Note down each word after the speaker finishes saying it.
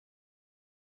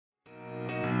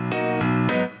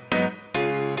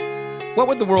What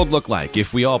would the world look like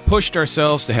if we all pushed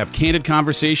ourselves to have candid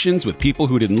conversations with people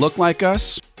who didn't look like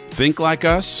us, think like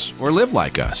us, or live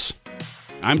like us?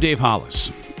 I'm Dave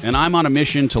Hollis, and I'm on a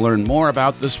mission to learn more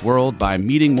about this world by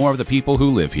meeting more of the people who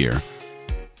live here.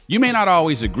 You may not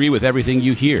always agree with everything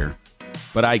you hear,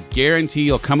 but I guarantee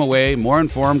you'll come away more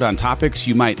informed on topics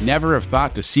you might never have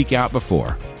thought to seek out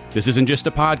before. This isn't just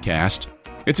a podcast,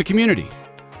 it's a community.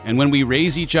 And when we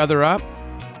raise each other up,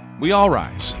 we all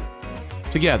rise.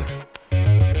 Together.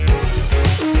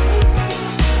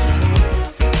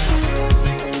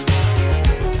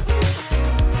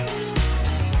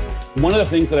 One of the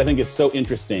things that I think is so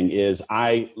interesting is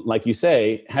I, like you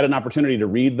say, had an opportunity to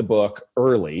read the book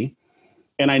early.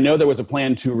 And I know there was a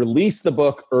plan to release the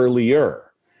book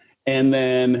earlier. And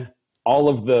then all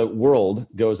of the world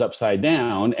goes upside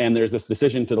down and there's this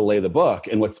decision to delay the book.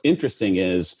 And what's interesting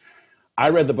is I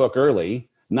read the book early,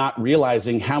 not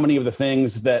realizing how many of the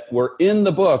things that were in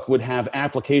the book would have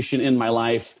application in my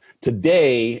life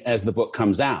today as the book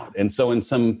comes out. And so in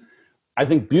some, I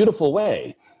think, beautiful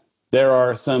way, there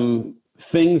are some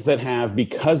things that have,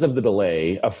 because of the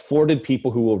delay, afforded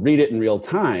people who will read it in real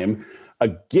time a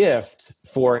gift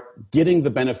for getting the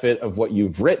benefit of what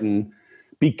you've written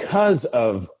because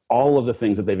of all of the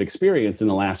things that they've experienced in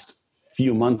the last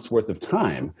few months worth of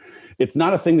time. It's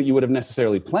not a thing that you would have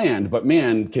necessarily planned, but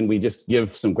man, can we just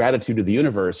give some gratitude to the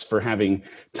universe for having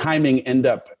timing end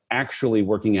up actually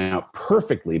working out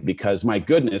perfectly, because my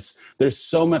goodness, there's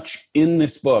so much in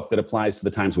this book that applies to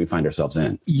the times we find ourselves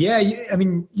in. Yeah, I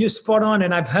mean, you're spot on.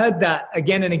 And I've heard that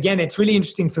again and again. It's really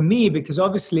interesting for me because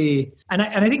obviously, and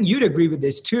I think you'd agree with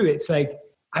this too. It's like,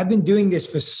 I've been doing this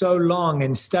for so long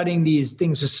and studying these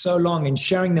things for so long and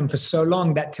sharing them for so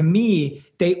long that to me,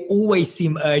 they always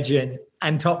seem urgent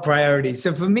and top priority.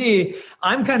 So for me,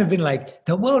 I'm kind of been like,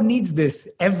 the world needs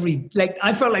this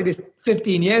I felt like this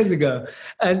 15 years ago.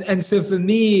 And so for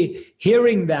me,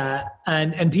 hearing that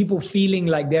and people feeling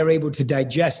like they're able to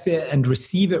digest it and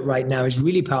receive it right now is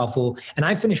really powerful. And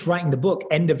I finished writing the book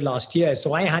end of last year.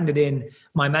 So I handed in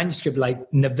my manuscript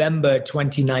like November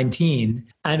 2019.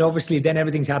 And obviously then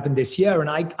everything's happened this year. And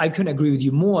I couldn't agree with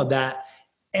you more that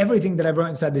everything that I wrote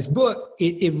inside this book,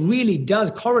 it really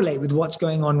does correlate with what's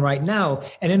going on right now.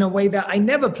 And in a way that I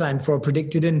never planned for or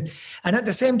predicted. And at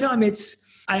the same time,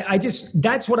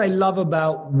 that's what I love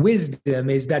about wisdom,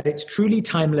 is that it's truly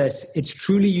timeless, it's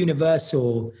truly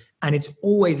universal, and it's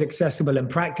always accessible and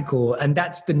practical. And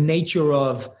that's the nature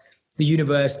of the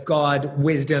universe, God,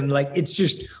 wisdom. Like, it's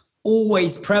just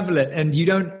always prevalent, and you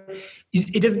don't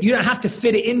have to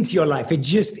fit it into your life.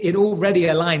 It already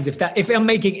aligns. If I'm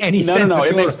making any sense. No,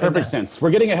 it makes perfect sense. We're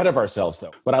getting ahead of ourselves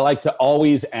though. But I like to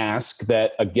always ask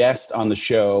that a guest on the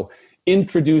show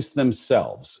introduce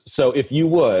themselves. So if you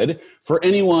would, for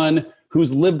anyone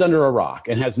who's lived under a rock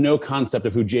and has no concept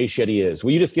of who Jay Shetty is,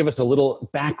 will you just give us a little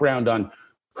background on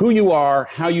who you are,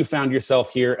 how you found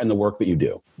yourself here, and the work that you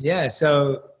do? Yeah,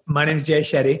 so my name is Jay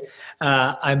Shetty.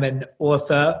 I'm an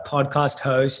author, podcast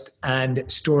host, and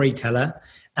storyteller,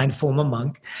 and former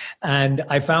monk. And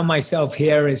I found myself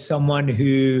here as someone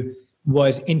who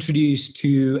was introduced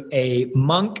to a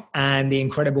monk and the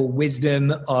incredible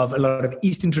wisdom of a lot of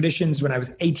Eastern traditions when I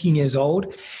was 18 years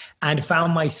old, and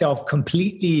found myself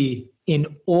completely in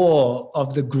awe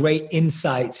of the great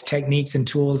insights, techniques, and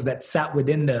tools that sat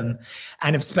within them,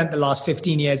 and have spent the last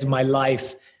 15 years of my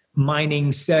life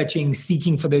mining, searching,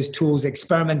 seeking for those tools,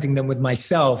 experimenting them with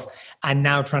myself, and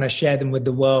now trying to share them with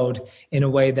the world in a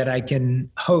way that I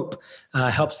can hope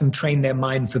helps them train their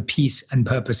mind for peace and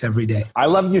purpose every day. I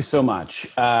love you so much.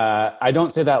 I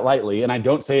don't say that lightly, and I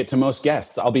don't say it to most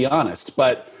guests, I'll be honest,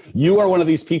 but you are one of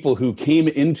these people who came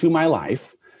into my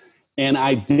life, and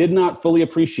I did not fully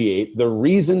appreciate the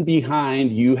reason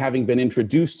behind you having been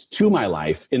introduced to my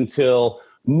life until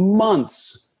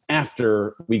months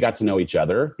after we got to know each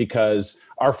other, because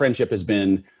our friendship has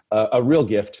been a real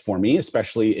gift for me,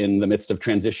 especially in the midst of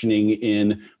transitioning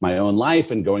in my own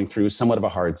life and going through somewhat of a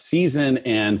hard season.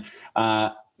 And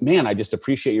man, I just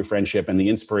appreciate your friendship and the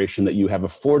inspiration that you have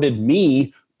afforded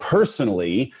me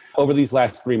personally over these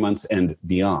last 3 months and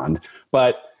beyond.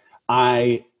 But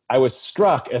I was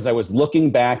struck as I was looking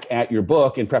back at your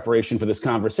book in preparation for this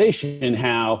conversation,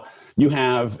 how you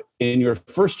have in your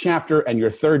first chapter and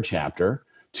your third chapter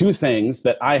two things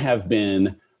that I have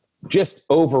been just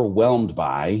overwhelmed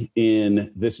by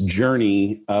in this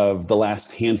journey of the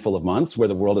last handful of months where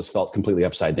the world has felt completely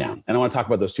upside down. And I want to talk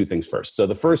about those two things first. So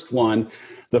the first one,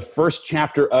 the first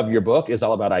chapter of your book is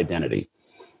all about identity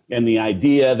and the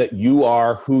idea that you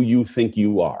are who you think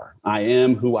you are. I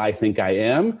am who I think I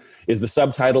am is the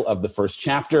subtitle of the first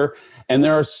chapter. And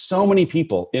there are so many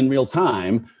people in real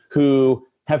time who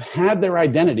have had their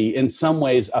identity in some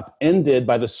ways upended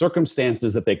by the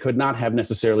circumstances that they could not have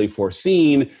necessarily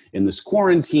foreseen in this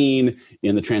quarantine,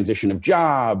 in the transition of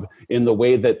job, in the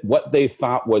way that what they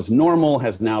thought was normal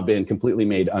has now been completely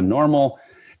made unnormal.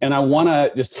 And I want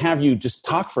to just have you just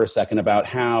talk for a second about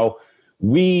how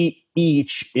we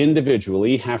each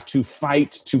individually have to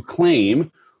fight to claim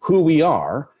who we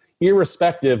are,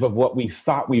 irrespective of what we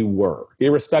thought we were,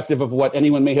 irrespective of what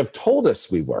anyone may have told us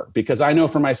we were. Because I know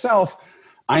for myself,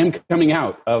 I am coming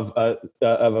out of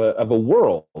a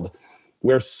world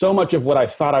where so much of what I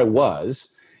thought I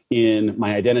was in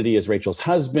my identity as Rachel's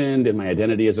husband, in my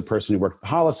identity as a person who worked at the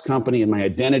Hollis Company, and my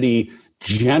identity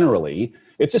generally,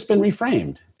 it's just been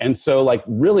reframed. And so like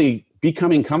really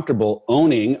becoming comfortable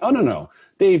owning, oh, no,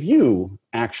 Dave, you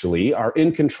actually are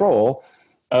in control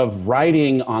of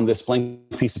writing on this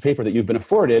blank piece of paper that you've been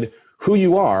afforded who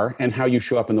you are and how you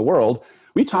show up in the world.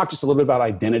 We talked just a little bit about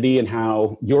identity and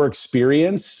how your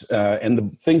experience and the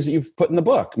things that you've put in the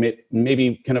book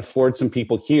maybe can afford some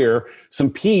people here some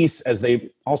peace as they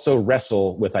also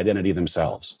wrestle with identity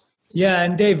themselves. Yeah,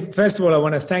 and Dave, first of all, I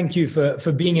want to thank you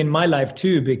for being in my life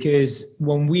too, because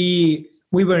when we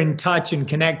were in touch and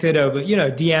connected over,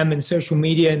 DM and social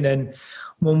media, and then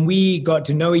when we got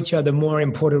to know each other more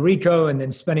in Puerto Rico and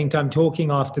then spending time talking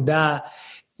after that,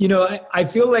 I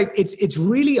feel like it's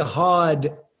really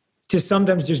hard to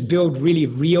sometimes just build really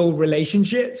real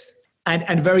relationships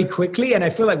and very quickly. And I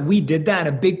feel like we did that.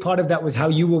 And a big part of that was how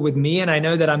you were with me. And I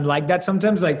know that I'm like that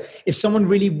sometimes. Like if someone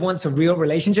really wants a real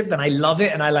relationship, then I love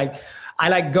it. And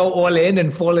I go all in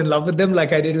and fall in love with them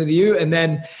like I did with you.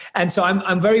 And so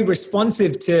I'm very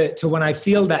responsive to when I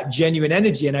feel that genuine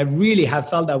energy. And I really have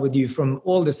felt that with you from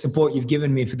all the support you've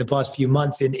given me for the past few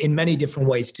months in many different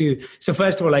ways too. So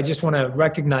first of all, I just want to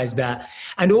recognize that.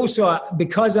 And also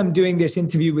because I'm doing this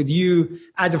interview with you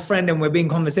as a friend and we're being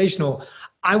conversational,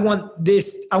 I want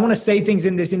to say things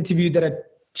in this interview that are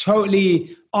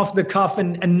totally off the cuff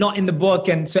and not in the book.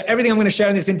 And so everything I'm going to share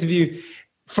in this interview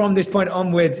from this point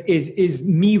onwards is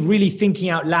me really thinking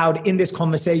out loud in this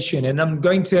conversation. And I'm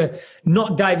going to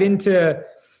not dive into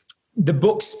the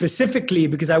book specifically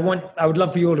because I would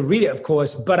love for you all to read it, of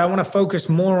course, but I want to focus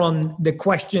more on the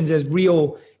questions as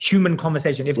real human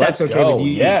conversation, if that's okay with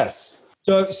you. Yes.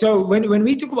 So when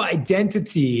we talk about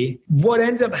identity, what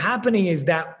ends up happening is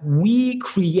that we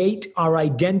create our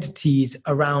identities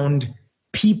around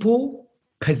people,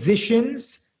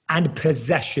 positions, and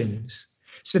possessions.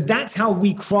 So that's how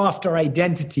we craft our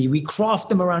identity. We craft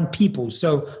them around people.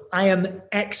 So I am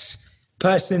X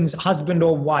person's husband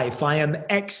or wife. I am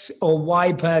X or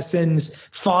Y person's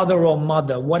father or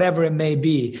mother, whatever it may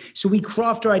be. So we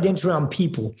craft our identity around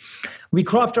people. We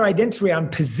craft our identity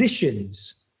around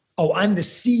positions. Oh, I'm the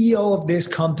CEO of this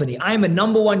company. I'm a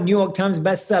 #1 New York Times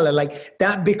bestseller. Like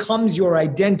that becomes your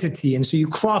identity. And so you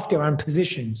craft it around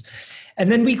positions.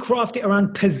 And then we craft it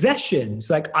around possessions.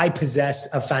 Like I possess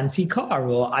a fancy car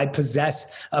or I possess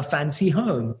a fancy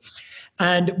home.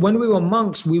 And when we were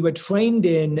monks, we were trained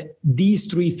in these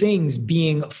three things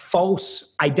being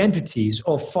false identities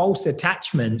or false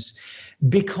attachments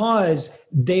because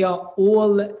they are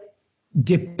all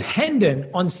dependent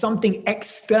on something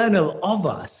external of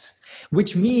us,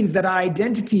 which means that our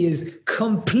identity is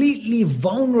completely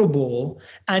vulnerable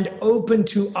and open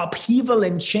to upheaval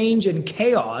and change and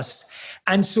chaos.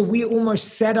 And so we almost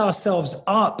set ourselves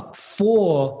up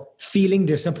for feeling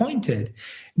disappointed.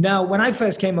 Now, when I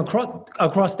first came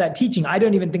across that teaching, I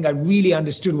don't even think I really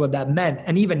understood what that meant.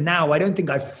 And even now, I don't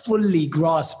think I fully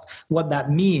grasp what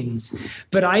that means.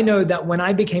 But I know that when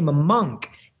I became a monk,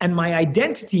 and my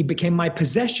identity became my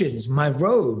possessions, my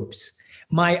robes.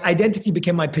 My identity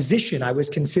became my position. I was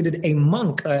considered a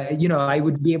monk. I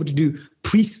would be able to do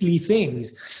priestly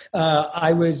things.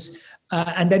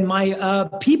 And then my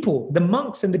people, the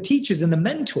monks and the teachers and the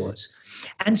mentors.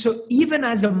 And so even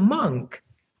as a monk,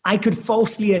 I could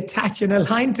falsely attach and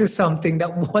align to something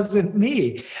that wasn't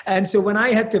me. And so when I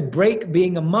had to break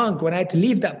being a monk, when I had to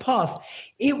leave that path,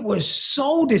 it was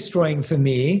soul destroying for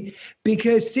me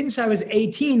because since I was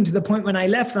 18 to the point when I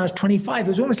left when I was 25, it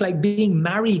was almost like being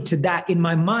married to that in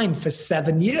my mind for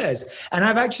 7 years. And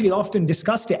I've actually often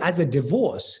discussed it as a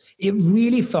divorce. It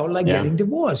really felt like getting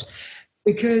divorced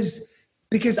because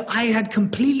I had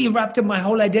completely wrapped up my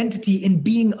whole identity in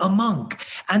being a monk.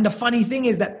 And the funny thing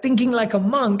is that thinking like a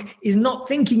monk is not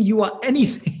thinking you are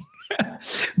anything.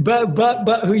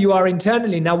 but who you are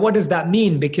internally. Now, what does that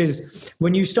mean? Because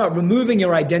when you start removing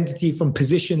your identity from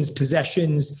positions,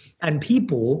 possessions, and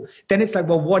people, then it's like,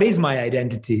 well, what is my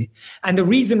identity? And the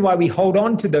reason why we hold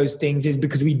on to those things is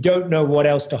because we don't know what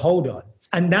else to hold on.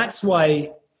 And that's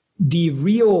why the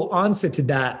real answer to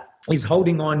that is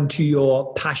holding on to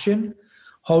your passion,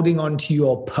 holding on to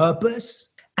your purpose,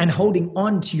 and holding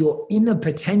on to your inner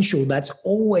potential that's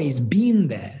always been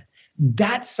there.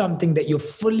 That's something that you're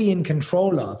fully in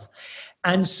control of.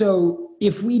 And so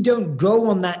if we don't go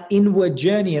on that inward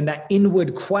journey and that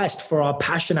inward quest for our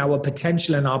passion, our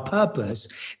potential, and our purpose,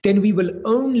 then we will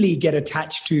only get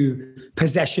attached to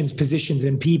possessions, positions,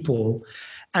 and people.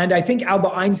 And I think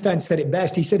Albert Einstein said it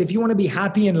best. He said, if you want to be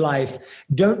happy in life,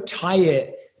 don't tie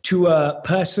it to a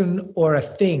person or a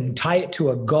thing, tie it to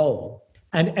a goal.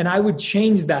 And I would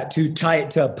change that to tie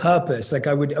it to a purpose. Like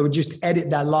I would just edit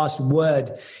that last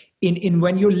word. In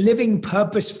when you're living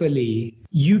purposefully,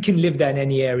 you can live that in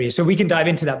any area. So we can dive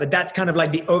into that, but that's kind of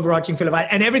like the overarching feel of it.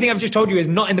 And everything I've just told you is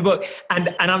not in the book.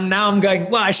 And I'm going,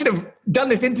 well, I should have done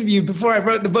this interview before I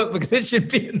wrote the book because it should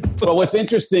be in the book. Well, what's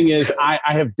interesting is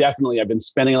I've been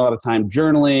spending a lot of time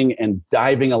journaling and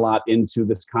diving a lot into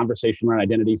this conversation around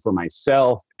identity for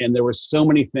myself. And there were so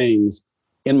many things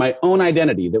in my own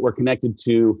identity that were connected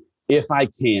to if I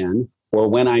can or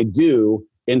when I do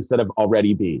instead of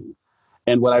already being.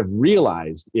 And what I've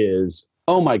realized is,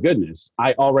 oh my goodness,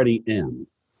 I already am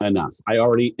enough. I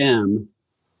already am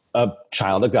a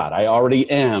child of God. I already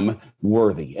am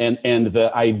worthy. And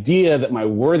the idea that my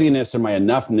worthiness or my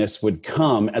enoughness would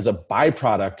come as a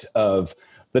byproduct of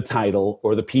the title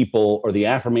or the people or the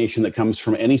affirmation that comes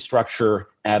from any structure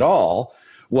at all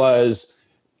was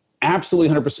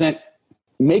absolutely 100%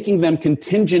 making them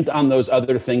contingent on those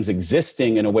other things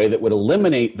existing in a way that would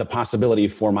eliminate the possibility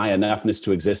for my enoughness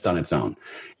to exist on its own.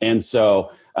 And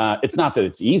so it's not that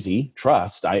it's easy,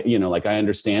 trust. I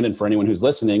understand. And for anyone who's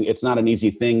listening, it's not an easy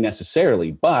thing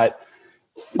necessarily, but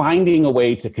finding a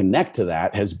way to connect to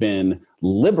that has been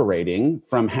liberating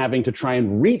from having to try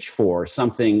and reach for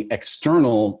something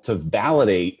external to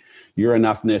validate your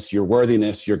enoughness, your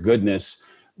worthiness, your goodness,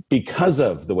 because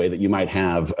of the way that you might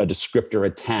have a descriptor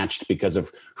attached because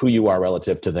of who you are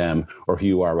relative to them or who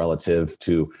you are relative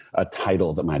to a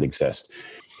title that might exist.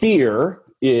 Fear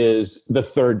is the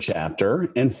third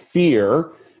chapter, and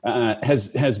fear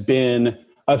has been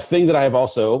a thing that I have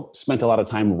also spent a lot of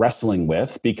time wrestling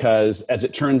with because, as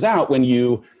it turns out, when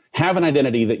you have an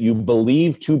identity that you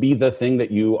believe to be the thing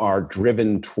that you are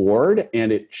driven toward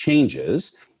and it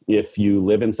changes, if you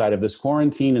live inside of this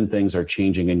quarantine and things are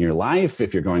changing in your life,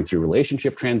 if you're going through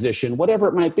relationship transition, whatever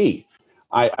it might be.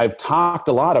 I've talked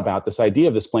a lot about this idea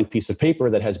of this blank piece of paper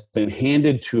that has been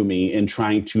handed to me in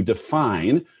trying to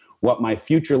define what my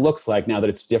future looks like now that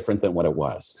it's different than what it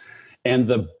was. And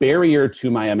the barrier to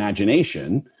my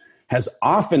imagination has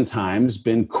oftentimes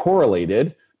been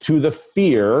correlated to the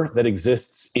fear that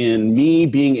exists in me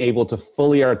being able to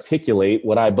fully articulate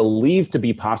what I believe to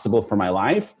be possible for my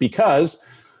life because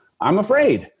I'm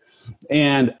afraid.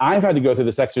 And I've had to go through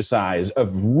this exercise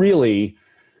of really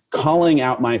calling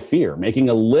out my fear, making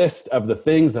a list of the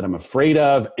things that I'm afraid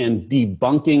of and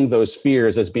debunking those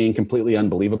fears as being completely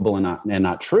unbelievable and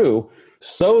not true,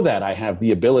 so that I have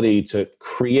the ability to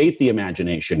create the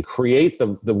imagination, create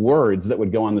the words that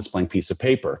would go on this blank piece of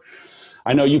paper.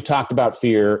 I know you've talked about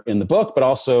fear in the book, but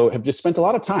also have just spent a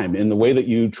lot of time in the way that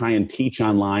you try and teach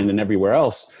online and everywhere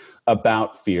else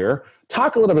about fear.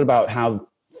 Talk a little bit about how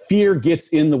fear gets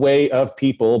in the way of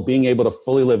people being able to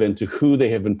fully live into who they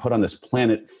have been put on this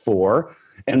planet for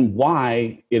and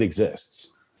why it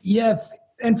exists. Yeah.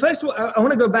 And first of all, I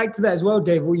want to go back to that as well,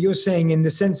 Dave, what you're saying in the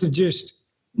sense of just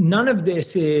none of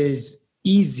this is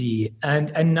easy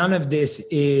and none of this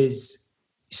is,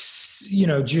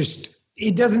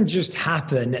 it doesn't just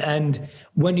happen. And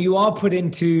when you are put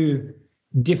into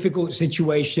difficult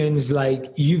situations like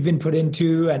you've been put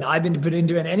into and I've been put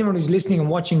into, and anyone who's listening and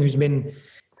watching who's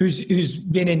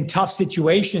been in tough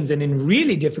situations and in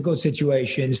really difficult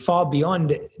situations, far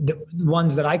beyond the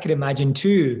ones that I could imagine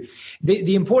too.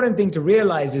 The important thing to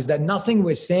realize is that nothing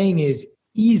we're saying is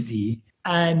easy.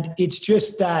 And it's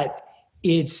just that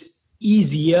it's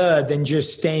easier than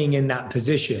just staying in that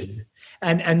position.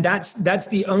 And that's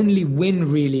the only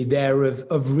win really there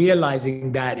of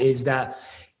realizing that is that,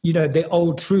 the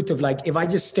old truth of like, if I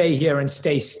just stay here and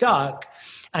stay stuck,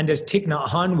 and as Thich Nhat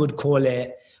Hanh would call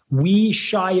it, we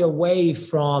shy away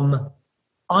from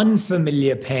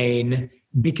unfamiliar pain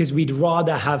because we'd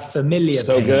rather have familiar pain.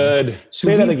 So good.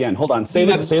 Say that again. Hold on. Say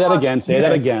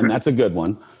that again. That's a good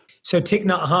one. So Thich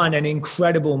Nhat Hanh, an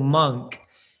incredible monk,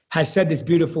 has said this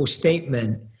beautiful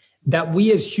statement that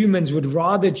we as humans would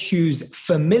rather choose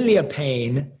familiar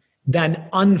pain than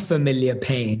unfamiliar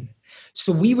pain.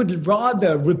 So we would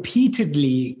rather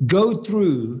repeatedly go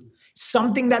through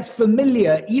something that's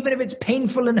familiar, even if it's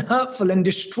painful and hurtful and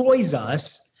destroys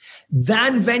us,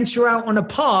 than venture out on a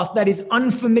path that is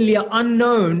unfamiliar,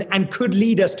 unknown, and could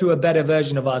lead us to a better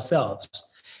version of ourselves.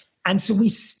 And so we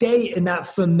stay in that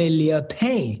familiar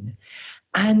pain.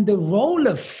 And the role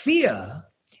of fear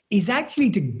is actually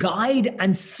to guide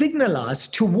and signal us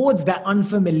towards that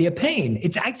unfamiliar pain.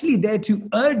 It's actually there to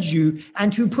urge you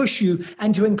and to push you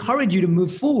and to encourage you to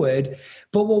move forward.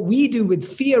 But what we do with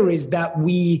fear is that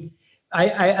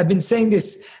I've been saying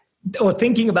this or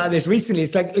thinking about this recently.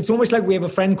 It's almost like we have a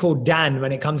friend called Dan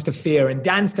when it comes to fear, and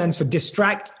Dan stands for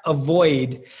distract,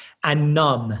 avoid, and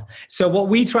numb. So what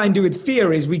we try and do with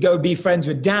fear is we go be friends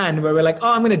with Dan, where we're like,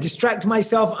 oh, I'm going to distract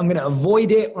myself, I'm going to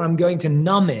avoid it, or I'm going to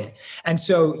numb it. And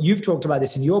so you've talked about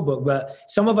this in your book, but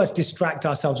some of us distract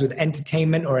ourselves with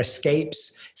entertainment or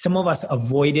escapes. Some of us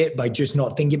avoid it by just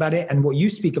not thinking about it. And what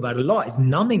you speak about a lot is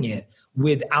numbing it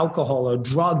with alcohol or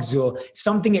drugs or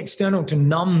something external to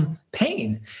numb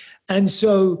pain. And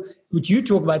so what you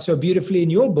talk about so beautifully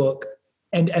in your book,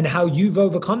 and how you've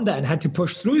overcome that and had to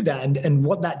push through that and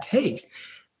what that takes.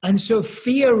 And so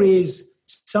fear is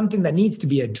something that needs to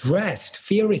be addressed.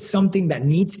 Fear is something that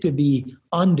needs to be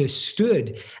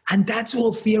understood. And that's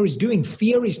all fear is doing.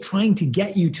 Fear is trying to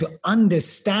get you to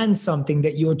understand something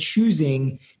that you're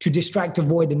choosing to distract,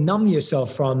 avoid, and numb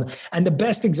yourself from. And the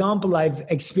best example I've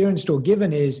experienced or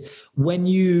given is when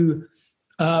you...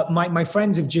 my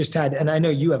friends have just had, and I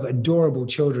know you have adorable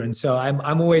children, so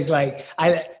I'm always like,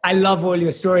 I love all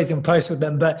your stories and post with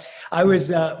them. But I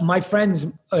was my friends,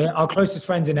 our closest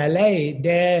friends in LA,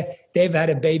 they've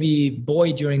had a baby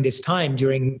boy during this time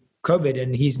during COVID,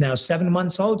 and he's now 7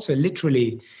 months old. So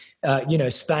literally,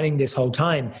 spanning this whole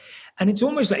time, and it's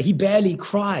almost like he barely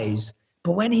cries.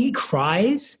 But when he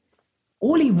cries,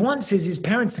 all he wants is his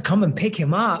parents to come and pick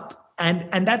him up.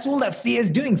 And that's all that fear is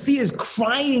doing. Fear is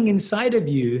crying inside of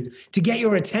you to get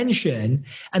your attention.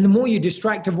 And the more you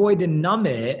distract, avoid, and numb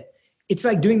it, it's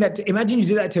like doing that. Imagine you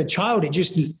do that to a child. It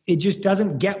just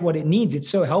doesn't get what it needs. It's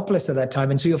so helpless at that time.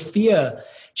 And so your fear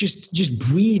just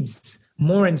breeds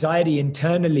more anxiety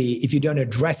internally if you don't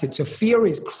address it. So fear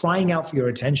is crying out for your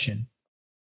attention.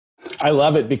 I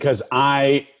love it because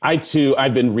I too,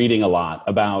 I've been reading a lot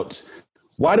about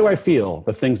why do I feel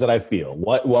the things that I feel?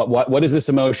 What is this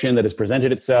emotion that has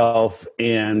presented itself,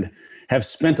 and have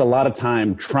spent a lot of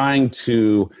time trying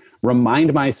to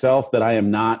remind myself that I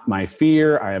am not my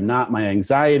fear, I am not my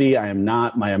anxiety, I am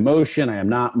not my emotion, I am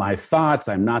not my thoughts,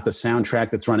 I'm not the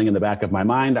soundtrack that's running in the back of my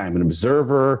mind. I'm an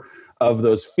observer of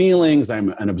those feelings,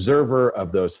 I'm an observer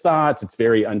of those thoughts. It's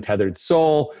very untethered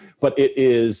soul, but it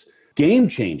is game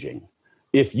changing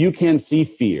if you can see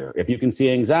fear, if you can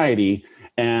see anxiety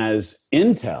as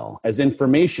intel, as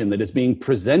information that is being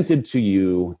presented to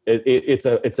you. It's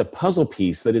a puzzle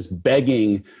piece that is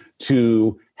begging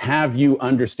to have you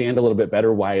understand a little bit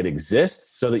better why it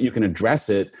exists so that you can address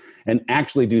it and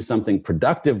actually do something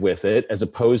productive with it, as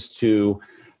opposed to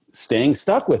staying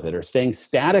stuck with it or staying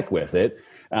static with it.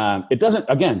 It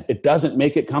doesn't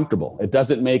make it comfortable. It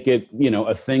doesn't make it,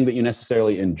 a thing that you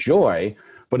necessarily enjoy.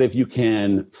 But if you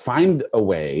can find a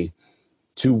way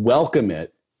to welcome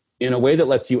it in a way that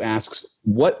lets you ask,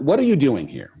 what are you doing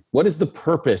here? What is the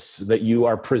purpose that you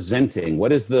are presenting?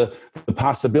 What is the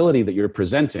possibility that you're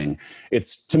presenting?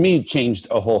 It's, to me, changed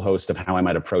a whole host of how I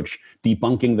might approach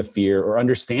debunking the fear or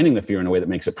understanding the fear in a way that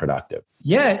makes it productive.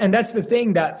 Yeah, and that's the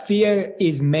thing, that fear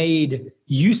is made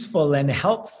useful and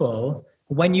helpful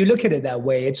when you look at it that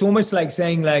way. It's almost like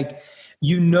saying, that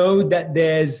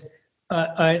there's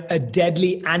a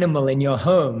deadly animal in your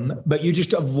home, but you're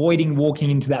just avoiding walking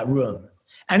into that room.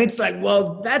 And it's like,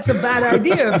 well, that's a bad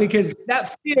idea because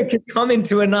that fear could come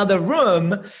into another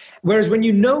room. Whereas when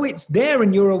you know it's there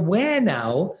and you're aware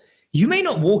now, you may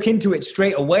not walk into it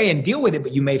straight away and deal with it,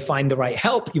 but you may find the right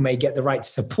help. You may get the right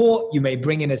support. You may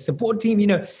bring in a support team,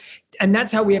 and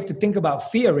that's how we have to think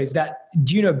about fear, is that,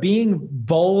 being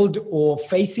bold or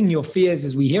facing your fears,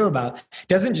 as we hear about,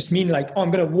 doesn't just mean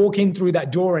I'm going to walk in through that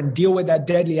door and deal with that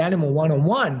deadly animal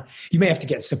one-on-one. You may have to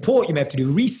get support. You may have to do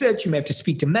research. You may have to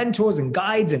speak to mentors and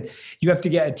guides, and you have to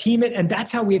get a team in. And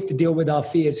that's how we have to deal with our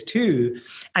fears too.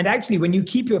 And actually, when you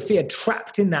keep your fear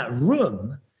trapped in that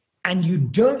room, and you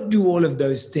don't do all of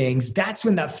those things, that's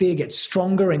when that fear gets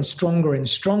stronger and stronger and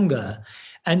stronger.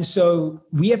 And so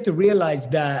we have to realize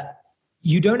that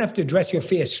you don't have to address your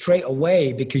fear straight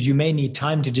away, because you may need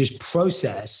time to just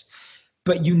process,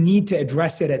 but you need to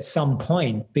address it at some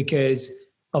point, because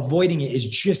avoiding it is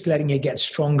just letting it get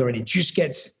stronger, and it just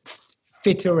gets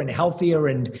fitter and healthier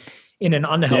and in an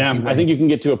unhealthy way. I think you can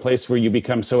get to a place where you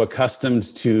become so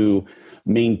accustomed to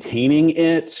maintaining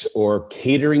it or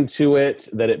catering to it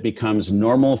that it becomes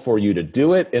normal for you to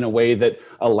do it in a way that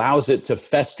allows it to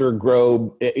fester,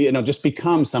 grow, just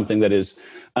become something that is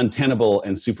untenable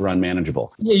and super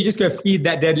unmanageable. Yeah, you just go feed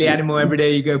that deadly animal every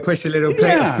day. You go push a little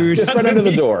plate of food. Just right under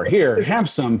the door. Here, have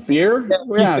some, Fear.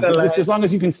 Just as long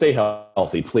as you can stay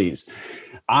healthy, please.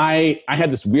 I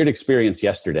had this weird experience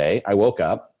yesterday. I woke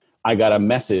up. I got a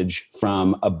message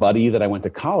from a buddy that I went to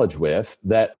college with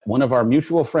that one of our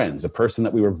mutual friends, a person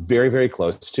that we were very, very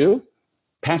close to,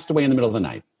 passed away in the middle of the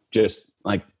night. Just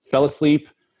like fell asleep,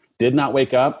 did not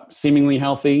wake up, seemingly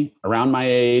healthy, around my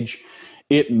age.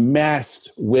 It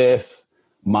messed with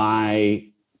my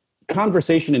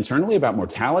conversation internally about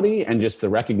mortality and just the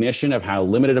recognition of how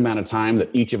limited amount of time that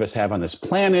each of us have on this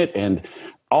planet, and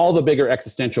all the bigger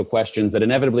existential questions that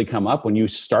inevitably come up when you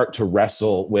start to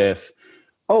wrestle with,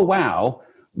 oh, wow,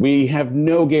 we have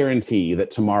no guarantee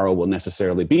that tomorrow will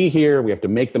necessarily be here. We have to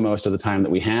make the most of the time that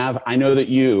we have. I know that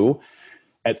you,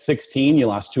 at 16, you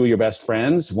lost two of your best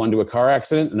friends, one to a car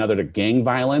accident, another to gang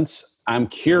violence. I'm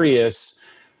curious,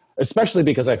 especially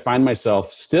because I find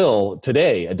myself still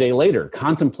today, a day later,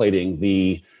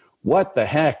 contemplating what the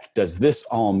heck does this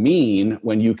all mean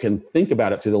when you can think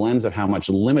about it through the lens of how much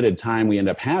limited time we end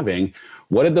up having.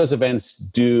 What did those events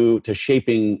do to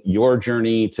shaping your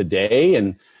journey today?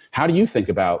 And how do you think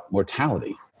about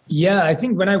mortality? Yeah, I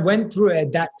think when I went through it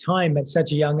at that time at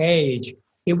such a young age,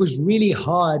 it was really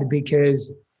hard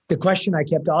because the question I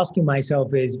kept asking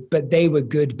myself is, but they were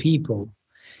good people.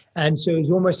 And so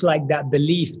it's almost like that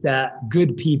belief that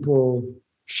good people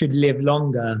should live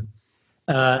longer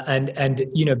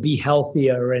and be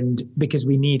healthier, and because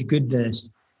we need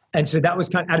goodness. And so that was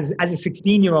kind of, as a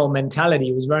 16-year-old mentality,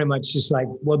 it was very much just like,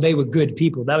 well, they were good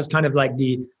people. That was kind of like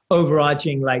the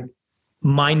overarching like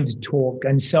mind talk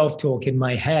and self-talk in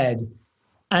my head.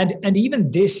 And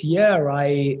even this year,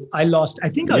 I lost, I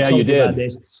think I told you about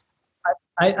this.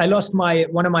 I lost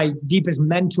one of my deepest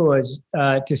mentors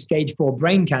to stage 4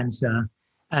 brain cancer.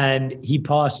 And he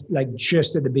passed like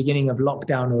just at the beginning of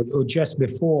lockdown or just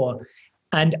before.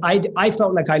 And I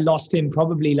felt like I lost him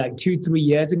probably like 2-3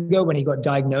 years ago when he got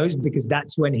diagnosed, because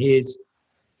that's when his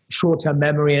short-term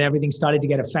memory and everything started to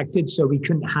get affected. So we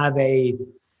couldn't have a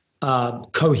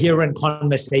coherent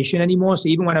conversation anymore. So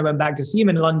even when I went back to see him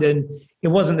in London, it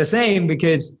wasn't the same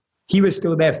because he was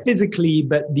still there physically,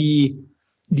 but the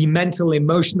mental,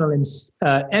 emotional,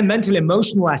 and mental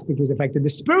emotional aspect was affected. The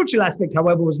spiritual aspect,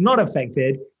 however, was not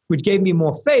affected, which gave me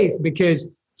more faith because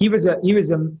he was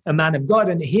a man of God,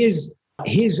 and his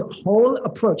whole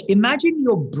approach. Imagine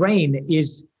your brain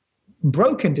is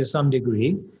broken to some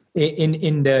degree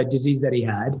in the disease that he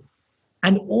had.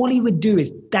 And all he would do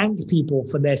is thank people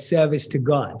for their service to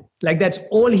God. Like that's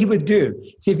all he would do.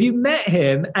 So if you met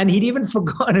him and he'd even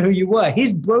forgotten who you were,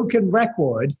 his broken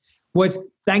record was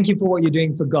thank you for what you're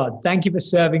doing for God. Thank you for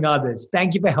serving others.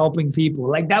 Thank you for helping people.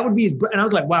 Like that would be his. And I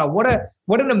was like, wow, what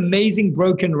an amazing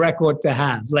broken record to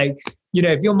have. Like,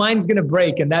 if your mind's going to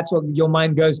break and that's what your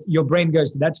brain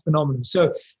goes to, that's phenomenal.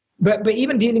 So, but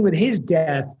even dealing with his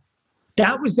death,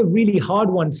 that was the really hard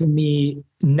one for me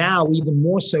now, even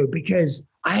more so, because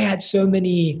I had so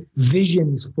many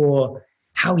visions for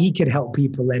how he could help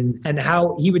people and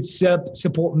how he would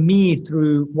support me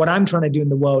through what I'm trying to do in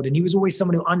the world. And he was always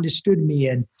someone who understood me,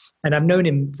 and I've known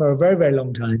him for a very, very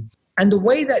long time. And the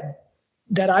way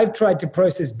that I've tried to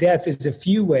process death is a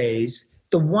few ways.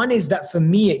 The one is that for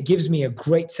me, it gives me a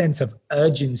great sense of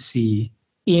urgency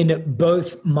in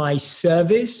both my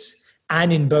service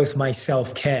and in both my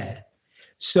self-care.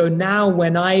 So now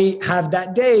when I have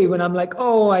that day when I'm like,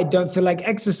 oh, I don't feel like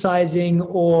exercising,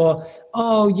 or,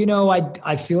 oh,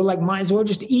 I feel like might as well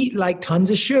just eat like tons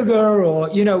of sugar, or,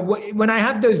 when I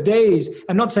have those days,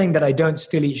 I'm not saying that I don't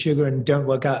still eat sugar and don't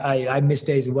work out. I miss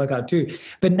days of workout too.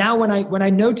 But now when I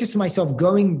notice myself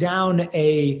going down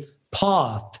a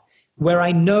path where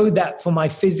I know that for my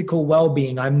physical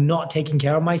well-being, I'm not taking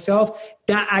care of myself,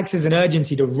 that acts as an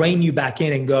urgency to rein you back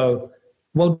in and go,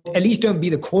 well, at least don't be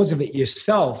the cause of it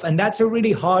yourself. And that's a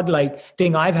really hard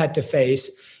thing I've had to face,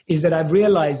 is that I've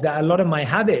realized that a lot of my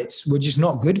habits were just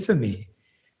not good for me.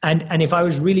 And if I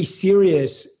was really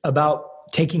serious about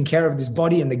taking care of this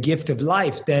body and the gift of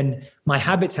life, then my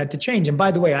habits had to change. And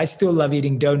by the way, I still love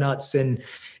eating donuts and,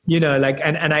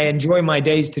 and I enjoy my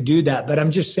days to do that. But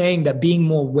I'm just saying that being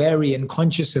more wary and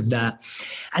conscious of that.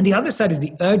 And the other side is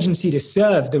the urgency to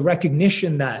serve, the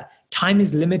recognition that time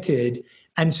is limited.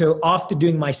 And so after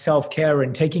doing my self-care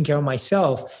and taking care of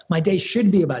myself, my day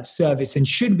should be about service and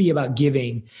should be about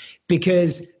giving,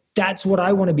 because that's what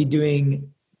I want to be doing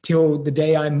till the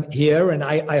day I'm here. And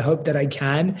I hope that I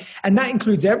can. And that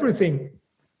includes everything,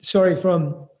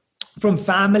 from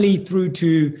family through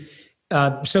to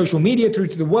social media through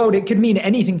to the world. It could mean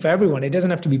anything for everyone. It doesn't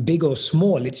have to be big or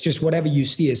small. It's just whatever you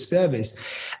see as service.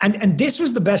 And this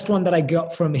was the best one that I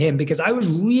got from him, because I was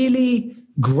really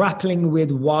grappling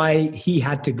with why he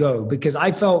had to go, because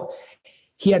I felt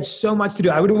he had so much to do.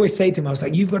 I would always say to him, I was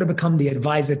like, you've got to become the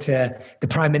advisor to the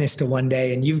prime minister one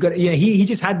day. And you've got, he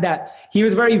just had that. He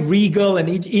was very regal, and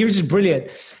he was just brilliant.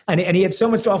 And he had so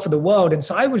much to offer the world. And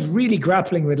so I was really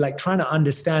grappling with like trying to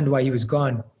understand why he was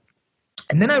gone.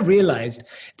 And then I realized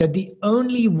that the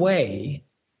only way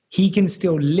he can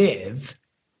still live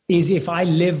is if I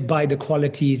live by the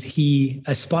qualities he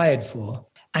aspired for.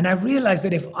 And I realized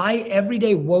that if I every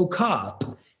day woke up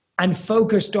and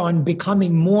focused on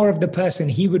becoming more of the person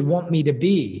he would want me to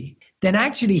be, then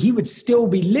actually he would still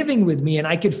be living with me and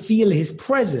I could feel his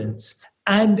presence.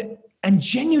 And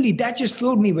genuinely, that just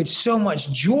filled me with so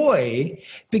much joy,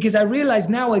 because I realized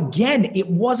now, again, it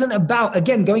wasn't about,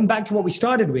 again, going back to what we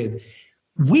started with,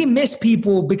 we miss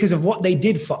people because of what they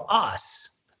did for us.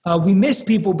 We miss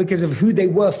people because of who they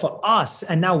were for us,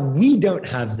 and now we don't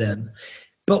have them.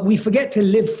 But we forget to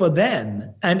live for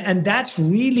them. And that's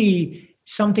really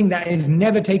something that is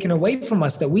never taken away from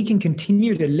us, that we can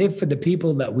continue to live for the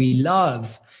people that we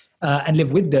love and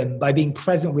live with them by being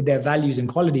present with their values and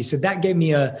qualities. So that gave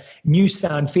me a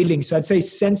newfound feeling. So I'd say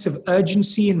sense of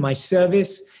urgency in my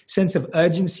service, sense of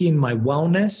urgency in my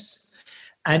wellness.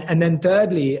 And then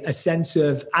thirdly, a sense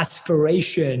of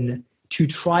aspiration to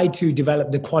try to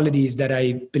develop the qualities that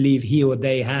I believe he or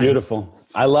they have. Beautiful.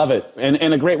 I love it.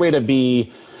 And a great way to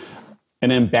be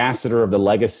an ambassador of the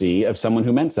legacy of someone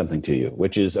who meant something to you,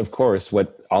 which is, of course,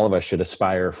 what all of us should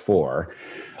aspire for.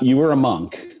 You were a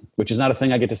monk, which is not a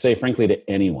thing I get to say, frankly, to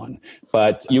anyone.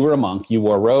 But you were a monk. You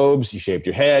wore robes. You shaved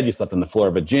your head. You slept on the floor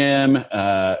of a gym.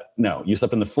 No, you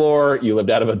slept on the floor. You lived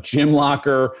out of a gym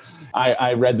locker.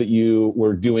 I read that you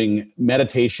were doing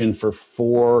meditation for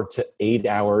 4 to 8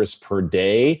 hours per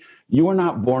day. You were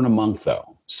not born a monk,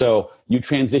 though. So you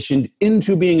transitioned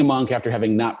into being a monk after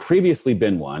having not previously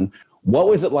been one. What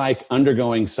was it like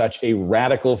undergoing such a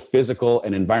radical physical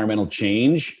and environmental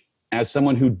change as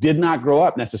someone who did not grow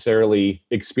up necessarily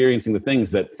experiencing the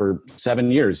things that for 7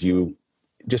 years you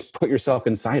just put yourself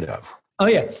inside of? Oh,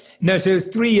 yeah. No, so it was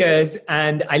 3 years,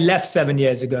 and I left 7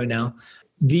 years ago now.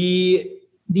 The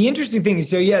interesting thing is,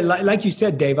 so yeah, like you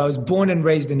said, Dave, I was born and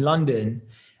raised in London,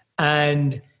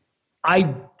 and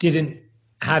I didn't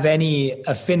have any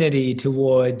affinity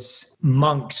towards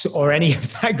monks or any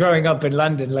of that growing up in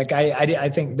London. Like I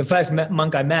think the first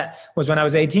monk I met was when I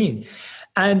was 18.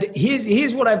 And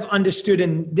here's what I've understood,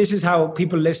 and this is how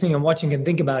people listening and watching can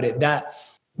think about it, that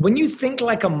when you think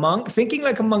like a monk, thinking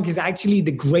like a monk is actually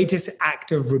the greatest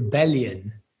act of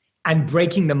rebellion and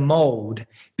breaking the mold,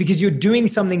 because you're doing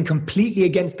something completely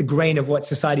against the grain of what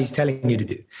society is telling you to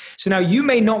do. So now you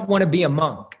may not want to be a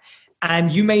monk,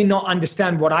 and you may not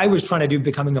understand what I was trying to do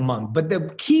becoming a monk, but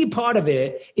the key part of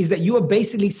it is that you are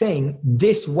basically saying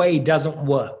this way doesn't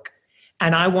work,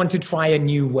 and I want to try a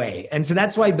new way. And so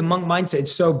that's why the monk mindset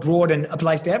is so broad and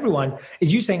applies to everyone,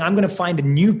 is you saying, I'm going to find a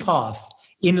new path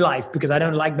in life because I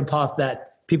don't like the path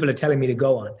that people are telling me to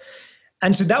go on.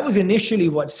 And so that was initially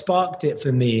what sparked it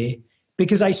for me,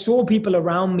 because I saw people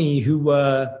around me who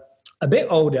were a bit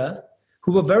older,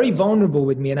 who were very vulnerable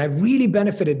with me. And I really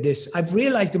benefited this. I've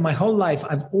realized in my whole life,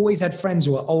 I've always had friends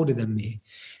who are older than me.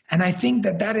 And I think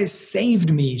that has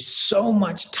saved me so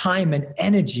much time and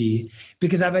energy,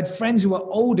 because I've had friends who are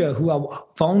older, who are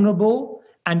vulnerable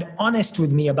and honest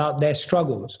with me about their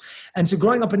struggles. And so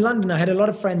growing up in London, I had a lot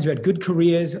of friends who had good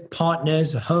careers,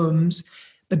 partners, homes,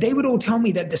 but they would all tell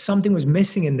me that something was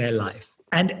missing in their life.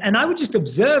 And I would just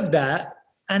observe that,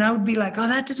 and I would be like, oh,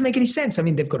 that doesn't make any sense. I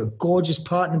mean, they've got a gorgeous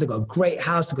partner, they've got a great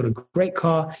house, they've got a great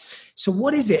car. So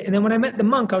what is it? And then when I met the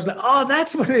monk, I was like, oh,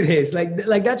 that's what it is.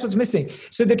 Like that's what's missing.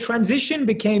 So the transition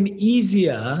became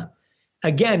easier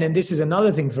again. And this is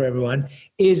another thing for everyone,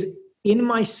 is in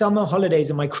my summer holidays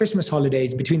and my Christmas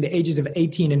holidays between the ages of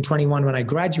 18 and 21, when I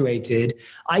graduated,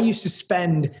 I used to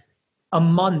spend a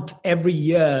month every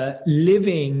year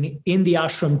living in the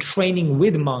ashram, training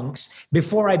with monks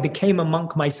before I became a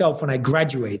monk myself when I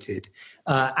graduated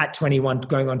at 21,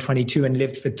 going on 22, and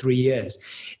lived for 3 years.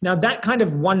 Now that kind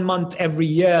of 1 month every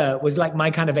year was like my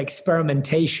kind of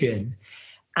experimentation.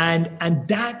 And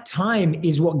that time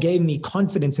is what gave me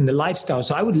confidence in the lifestyle.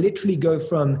 So I would literally go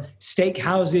from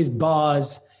steakhouses,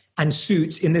 bars, and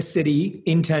suits in the city,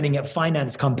 interning at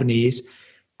finance companies,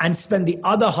 and spend the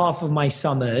other half of my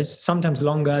summers, sometimes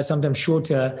longer, sometimes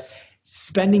shorter,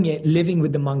 spending it living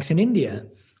with the monks in India.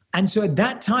 And so at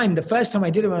that time, the first time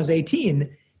I did it when I was 18,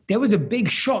 there was a big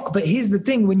shock. But here's the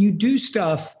thing, when you do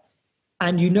stuff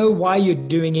and you know why you're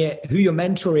doing it, who your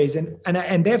mentor is.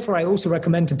 And therefore, I also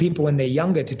recommend to people when they're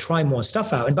younger to try more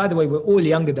stuff out. And by the way, we're all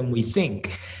younger than we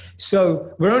think.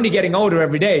 So we're only getting older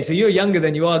every day. So you're younger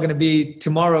than you are going to be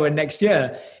tomorrow and next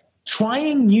year.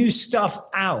 Trying new stuff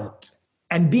out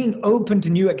and being open to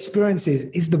new experiences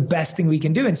is the best thing we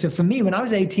can do. And so for me, when I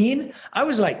was 18, I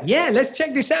was like, yeah, let's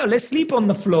check this out. Let's sleep on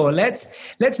the floor. Let's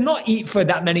not eat for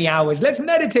that many hours. Let's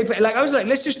meditate. I was like,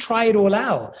 let's just try it all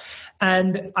out.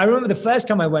 And I remember the first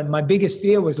time I went, my biggest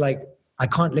fear was like, I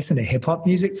can't listen to hip hop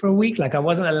music for a week. Like I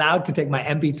wasn't allowed to take my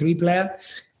MP3 player.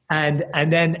 And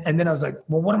then I was like,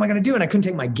 well, what am I going to do? And I couldn't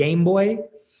take my Game Boy.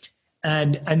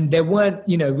 And there weren't,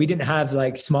 we didn't have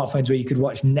like smartphones where you could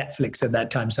watch Netflix at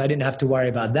that time. So I didn't have to worry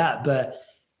about that. But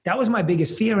that was my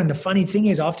biggest fear. And the funny thing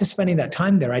is, after spending that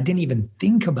time there, I didn't even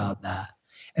think about that.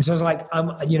 And so I was like,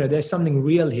 there's something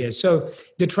real here. So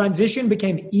the transition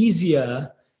became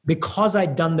easier because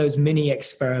I'd done those mini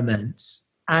experiments.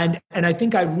 And I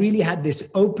think I really had this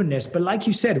openness. But like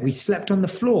you said, we slept on the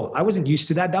floor. I wasn't used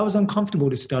to that. That was uncomfortable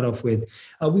to start off with.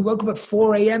 We woke up at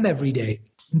 4 a.m. every day.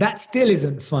 That still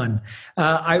isn't fun.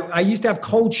 I used to have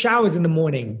cold showers in the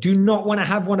morning. Do not want to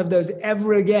have one of those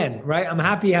ever again, right? I'm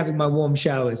happy having my warm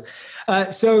showers.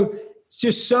 So it's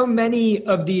just so many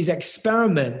of these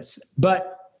experiments.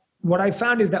 But what I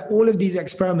found is that all of these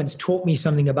experiments taught me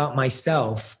something about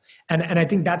myself. And I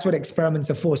think that's what experiments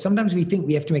are for. Sometimes we think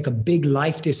we have to make a big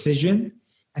life decision.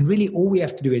 And really all we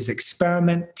have to do is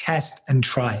experiment, test, and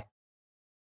try.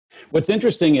 What's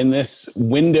interesting in this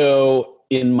window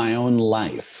in my own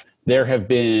life, there have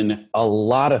been a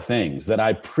lot of things that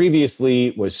I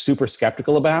previously was super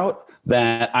skeptical about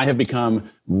that I have become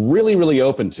really, really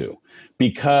open to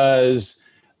because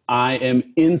I am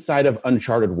inside of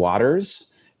uncharted waters.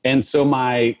 And so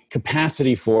my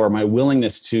capacity for my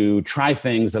willingness to try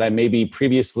things that I maybe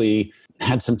previously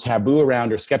had some taboo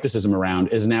around or skepticism around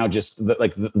is now just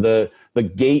the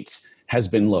gate has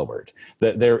been lowered.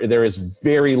 There is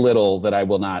very little that I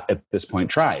will not at this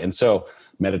point try. And so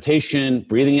meditation,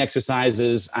 breathing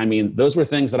exercises, those were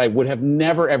things that I would have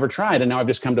never, ever tried. And now I've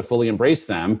just come to fully embrace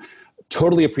them,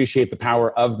 totally appreciate the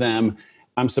power of them.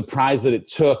 I'm surprised that it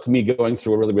took me going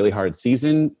through a really, really hard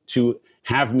season to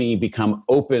have me become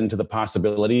open to the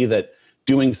possibility that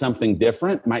doing something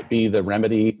different might be the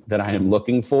remedy that I am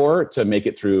looking for to make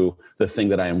it through the thing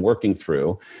that I am working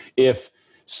through. If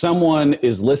someone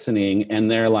is listening and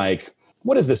they're like,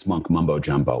 what is this monk mumbo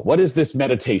jumbo? What is this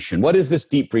meditation? What is this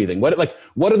deep breathing? What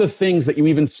are the things that you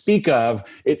even speak of?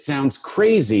 It sounds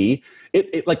crazy.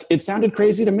 It sounded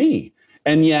crazy to me.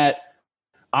 And yet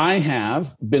I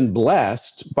have been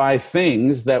blessed by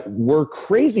things that were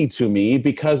crazy to me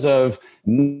because of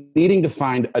needing to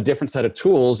find a different set of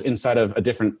tools inside of a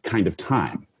different kind of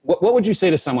time. What would you say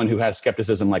to someone who has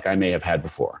skepticism like I may have had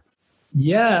before?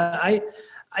 Yeah,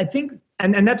 I think,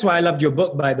 and that's why I loved your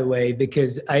book, by the way,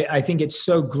 because I think it's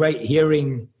so great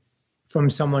hearing from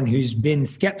someone who's been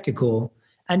skeptical.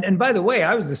 And by the way,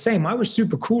 I was the same. I was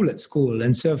super cool at school.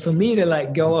 And so for me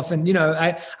to go off and,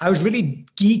 I was really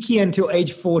geeky until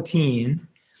age 14.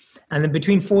 And then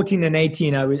between 14 and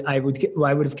 18, I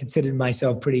would have considered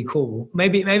myself pretty cool.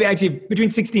 Maybe actually between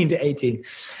 16 to 18.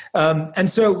 And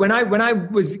so when I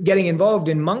was getting involved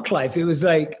in monk life, it was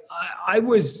like I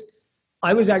was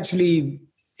actually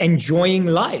enjoying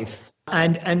life.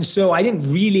 And so I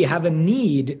didn't really have a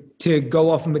need to go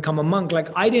off and become a monk.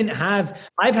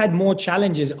 I've had more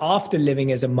challenges after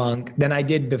living as a monk than I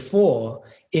did before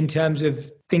in terms of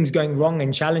things going wrong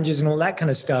and challenges and all that kind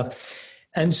of stuff.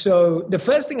 And so the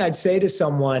first thing I'd say to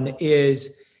someone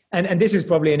is, and this is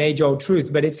probably an age-old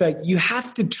truth, but it's like you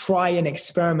have to try an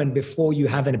experiment before you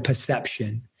have a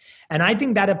perception. And I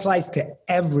think that applies to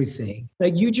everything.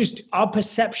 Our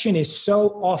perception is so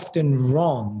often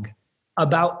wrong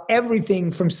about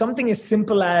everything, from something as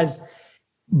simple as,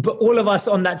 but all of us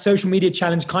on that social media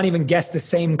challenge can't even guess the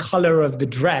same color of the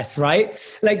dress, right?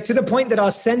 To the point that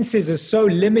our senses are so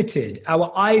limited.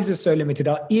 Our eyes are so limited.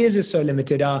 Our ears are so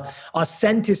limited. Our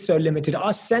scent is so limited.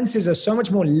 Our senses are so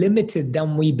much more limited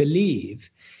than we believe,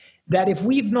 that if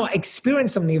we've not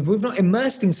experienced something, if we've not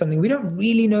immersed in something, we don't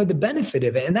really know the benefit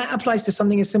of it. And that applies to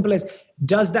something as simple as,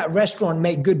 does that restaurant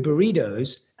make good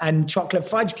burritos and chocolate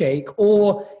fudge cake,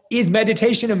 or is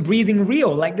meditation and breathing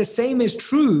real? The same is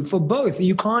true for both.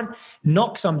 You can't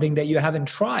knock something that you haven't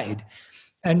tried.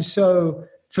 And so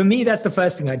for me, that's the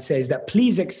first thing I'd say, is that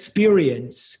please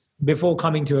experience before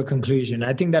coming to a conclusion.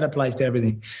 I think that applies to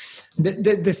everything.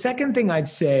 The second thing I'd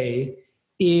say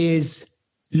is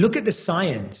look at the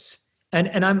science.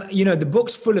 And I'm, the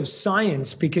book's full of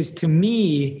science, because to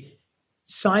me,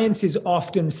 science is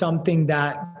often something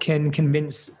that can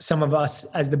convince some of us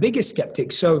as the biggest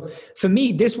skeptics. So for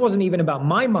me, this wasn't even about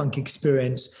my monk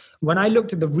experience. When I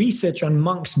looked at the research on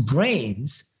monks'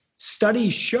 brains,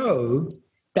 studies show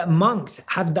that monks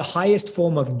have the highest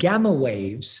form of gamma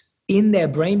waves in their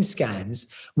brain scans,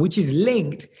 which is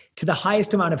linked to the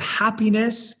highest amount of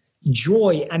happiness,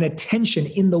 joy, and attention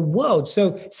in the world.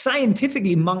 So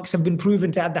scientifically, monks have been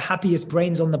proven to have the happiest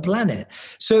brains on the planet.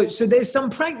 So there's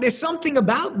something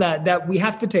about that we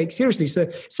have to take seriously. So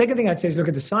second thing I'd say is look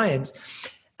at the science.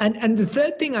 And the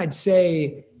third thing I'd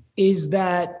say is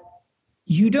that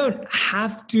you don't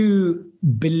have to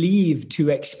believe to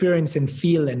experience and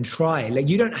feel and try. Like,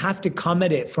 you don't have to come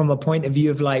at it from a point of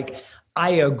view of like, I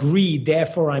agree,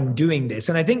 therefore I'm doing this.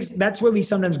 And I think that's where we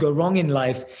sometimes go wrong in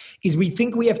life, is we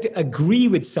think we have to agree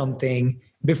with something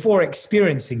before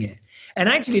experiencing it. And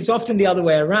actually, it's often the other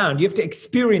way around. You have to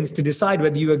experience to decide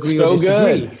whether you agree or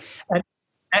disagree. Good.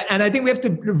 And I think we have to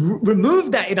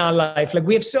remove that in our life. Like,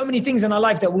 we have so many things in our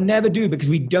life that we'll never do because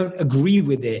we don't agree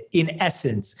with it in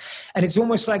essence. And it's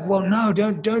almost like, well, no,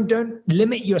 don't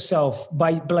limit yourself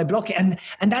by blocking.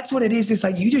 And that's what it is. It's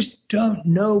like, you just don't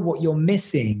know what you're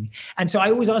missing. And so I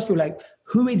always ask people, like,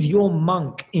 who is your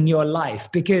monk in your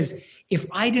life? Because if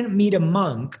I didn't meet a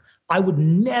monk, I would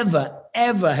never,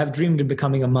 ever have dreamed of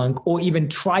becoming a monk or even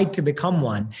tried to become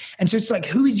one. And so it's like,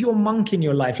 who is your monk in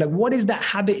your life? Like, what is that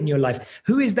habit in your life?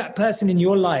 Who is that person in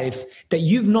your life that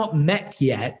you've not met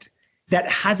yet that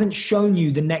hasn't shown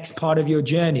you the next part of your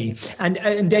journey?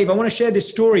 And Dave, I want to share this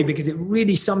story because it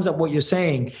really sums up what you're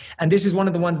saying. And this is one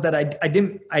of the ones that I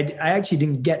actually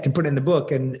didn't get to put in the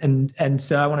book. And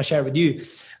so I want to share it with you.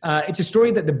 It's a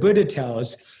story that the Buddha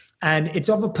tells. And it's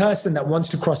of a person that wants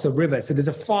to cross a river. So there's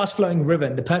a fast flowing river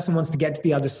and the person wants to get to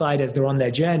the other side as they're on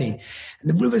their journey. And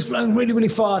the river's flowing really, really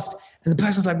fast. And the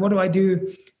person's like, what do I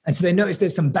do? And so they notice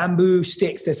there's some bamboo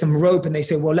sticks, there's some rope, and they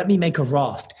say, well, let me make a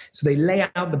raft. So they lay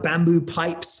out the bamboo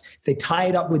pipes, they tie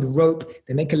it up with rope,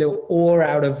 they make a little oar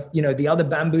out of, the other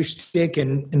bamboo stick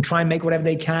and try and make whatever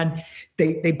they can.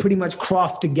 They pretty much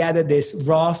craft together this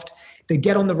raft. They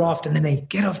get on the raft and then they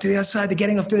get off to the other side. They're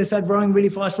getting off to the other side, rowing really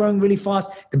fast.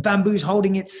 The bamboo's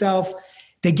holding itself.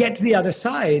 They get to the other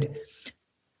side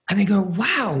and they go,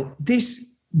 wow, this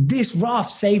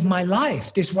raft saved my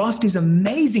life. This raft is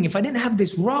amazing. If I didn't have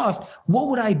this raft, what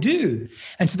would I do?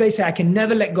 And so they say, I can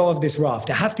never let go of this raft.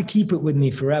 I have to keep it with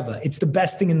me forever. It's the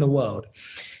best thing in the world.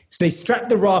 So they strap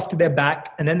the raft to their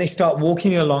back and then they start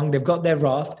walking along. They've got their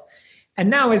raft. And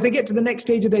now as they get to the next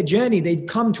stage of their journey, they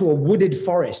come to a wooded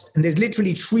forest and there's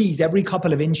literally trees every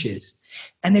couple of inches.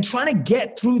 And they're trying to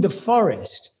get through the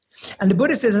forest. And the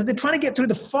Buddha says, as they're trying to get through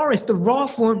the forest, the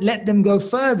raft won't let them go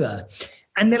further.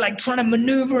 And they're like trying to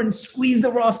maneuver and squeeze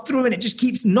the raft through and it just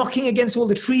keeps knocking against all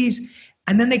the trees.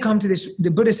 And then they come to this,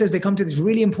 the Buddha says they come to this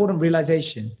really important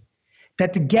realization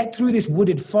that to get through this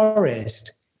wooded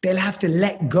forest, they'll have to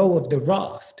let go of the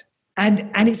raft.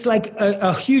 And it's like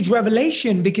a huge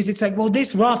revelation because it's like, well,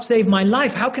 this raft saved my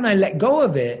life. How can I let go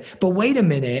of it? But wait a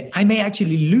minute, I may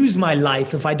actually lose my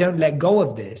life if I don't let go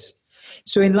of this.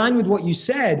 So in line with what you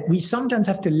said, we sometimes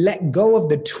have to let go of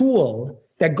the tool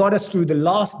that got us through the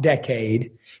last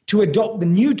decade to adopt the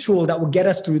new tool that will get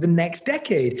us through the next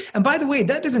decade. And by the way,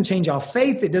 that doesn't change our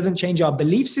faith. It doesn't change our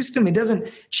belief system. It doesn't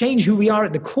change who we are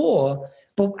at the core.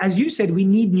 But as you said, we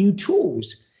need new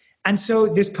tools. And so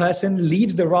this person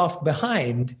leaves the raft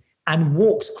behind and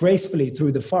walks gracefully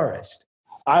through the forest.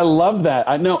 I love that.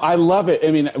 I love it.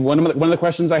 I mean, one of the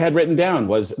questions I had written down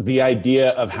was the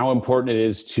idea of how important it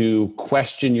is to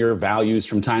question your values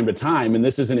from time to time. And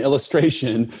this is an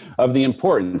illustration of the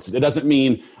importance. It doesn't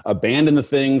mean abandon the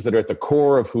things that are at the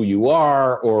core of who you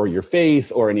are or your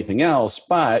faith or anything else.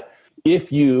 But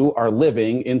if you are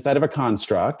living inside of a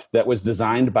construct that was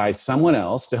designed by someone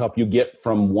else to help you get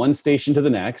from one station to the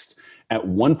next at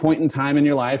one point in time in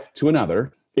your life to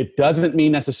another, it doesn't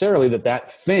mean necessarily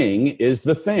that thing is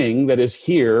the thing that is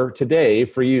here today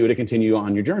for you to continue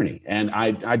on your journey. And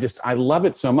I love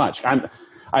it so much. I'm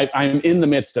in the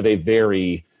midst of a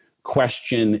very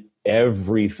question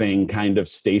everything kind of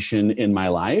station in my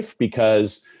life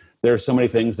because there are so many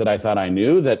things that I thought I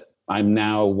knew that I'm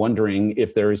now wondering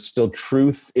if there is still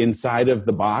truth inside of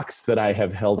the box that I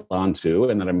have held on to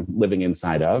and that I'm living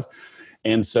inside of.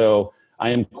 And so I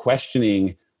am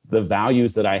questioning the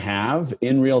values that I have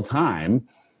in real time,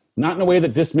 not in a way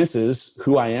that dismisses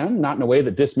who I am, not in a way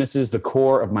that dismisses the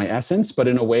core of my essence, but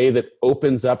in a way that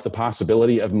opens up the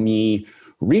possibility of me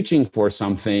reaching for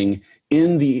something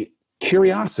in the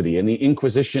curiosity and the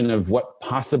inquisition of what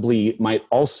possibly might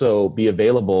also be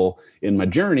available in my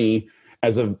journey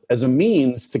as a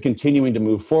means to continuing to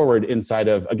move forward inside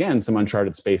of, again, some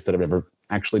uncharted space that I've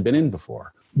actually been in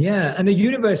before. Yeah. And the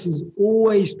universe is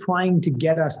always trying to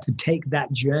get us to take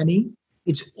that journey.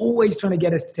 It's always trying to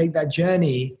get us to take that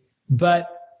journey. But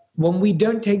when we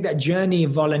don't take that journey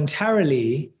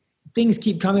voluntarily, things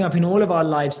keep coming up in all of our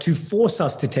lives to force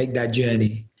us to take that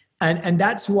journey. And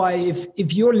that's why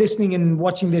if you're listening and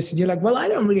watching this and you're like, well, I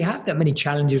don't really have that many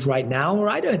challenges right now, or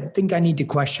I don't think I need to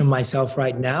question myself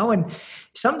right now. And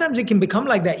sometimes it can become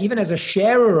like that, even as a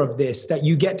sharer of this, that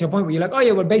you get to a point where you're like, oh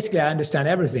yeah, well, basically I understand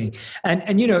everything. And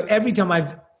every time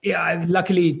I've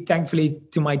luckily, thankfully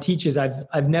to my teachers,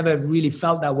 I've never really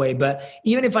felt that way. But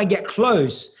even if I get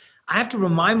close, I have to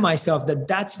remind myself that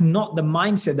that's not the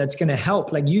mindset that's going to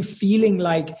help. Like you feeling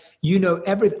like you know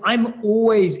everything. I'm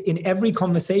always in every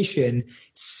conversation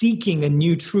seeking a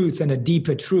new truth and a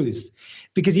deeper truth.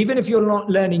 Because even if you're not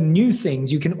learning new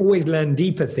things, you can always learn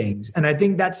deeper things. And I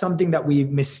think that's something that we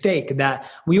mistake, that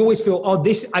we always feel, oh,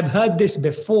 I've heard this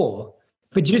before.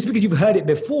 But just because you've heard it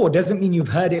before doesn't mean you've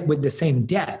heard it with the same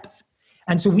depth.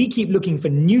 And so we keep looking for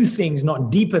new things,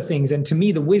 not deeper things. And to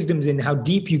me, the wisdom's in how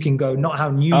deep you can go, not how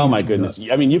new. Oh my goodness.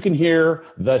 Go. I mean, you can hear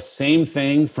the same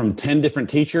thing from 10 different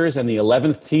teachers, and the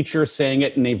 11th teacher saying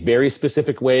it in a very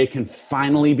specific way can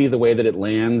finally be the way that it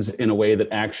lands in a way that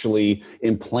actually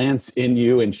implants in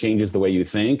you and changes the way you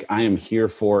think. I am here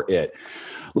for it.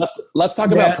 Let's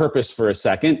talk about purpose for a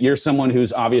second. You're someone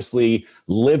who's obviously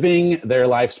living their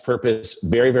life's purpose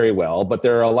very, very well, but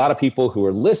there are a lot of people who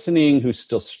are listening who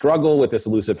still struggle with this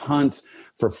elusive hunt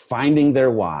for finding their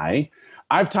why.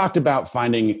 I've talked about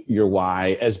finding your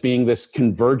why as being this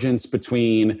convergence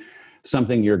between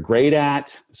something you're great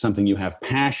at, something you have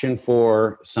passion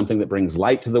for, something that brings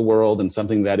light to the world, and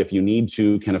something that if you need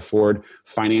to can afford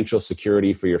financial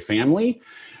security for your family.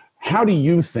 How do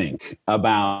you think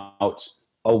about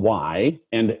a why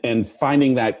and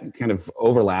finding that kind of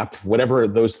overlap, whatever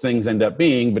those things end up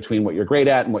being between what you're great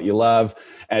at and what you love,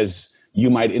 as you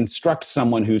might instruct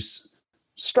someone who's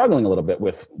struggling a little bit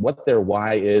with what their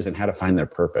why is and how to find their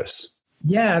purpose?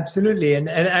 Yeah, absolutely. And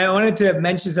I wanted to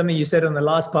mention something you said on the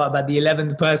last part about the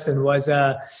 11th person was,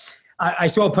 I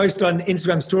saw a post on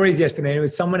Instagram stories yesterday, and it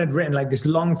was someone had written like this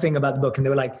long thing about the book. And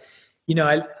they were like,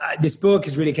 this book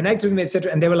is really connected with me,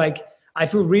 etc. And they were like, I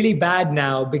feel really bad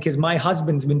now because my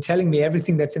husband's been telling me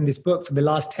everything that's in this book for the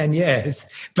last 10 years,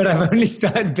 but I've only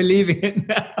started believing it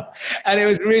now. And it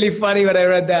was really funny when I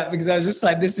read that, because I was just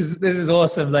like, this is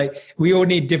awesome. Like we all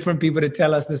need different people to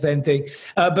tell us the same thing.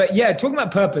 But yeah, talking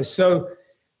about purpose. So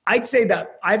I'd say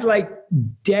that I've like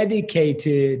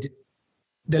dedicated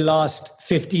the last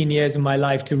 15 years of my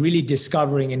life to really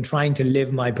discovering and trying to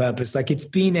live my purpose. Like it's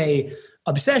been a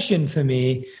obsession for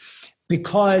me,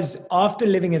 because after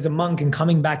living as a monk and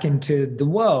coming back into the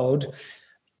world,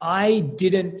 I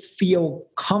didn't feel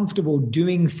comfortable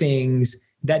doing things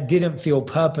that didn't feel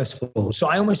purposeful. So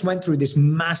I almost went through this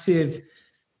massive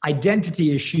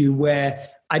identity issue where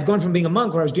I'd gone from being a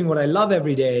monk where I was doing what I love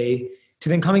every day to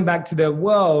then coming back to the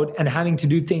world and having to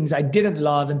do things I didn't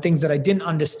love and things that I didn't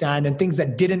understand and things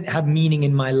that didn't have meaning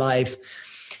in my life.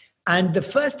 And the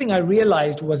first thing I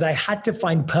realized was I had to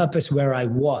find purpose where I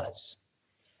was.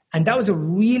 And that was a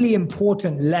really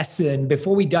important lesson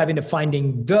before we dive into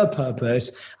finding the purpose.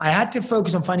 I had to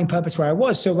focus on finding purpose where I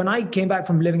was. So when I came back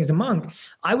from living as a monk,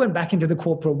 I went back into the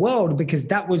corporate world because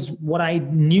that was what I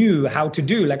knew how to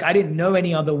do. Like I didn't know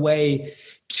any other way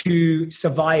to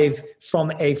survive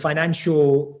from a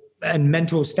financial and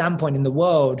mental standpoint in the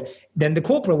world than the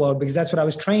corporate world, because that's what I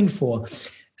was trained for.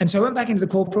 And so I went back into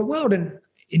the corporate world. And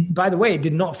by the way, it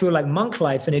did not feel like monk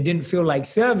life and it didn't feel like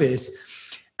service.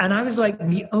 And I was like,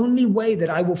 the only way that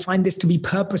I will find this to be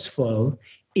purposeful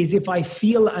is if I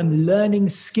feel I'm learning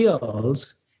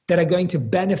skills that are going to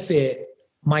benefit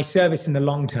my service in the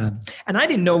long term. And I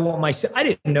didn't know I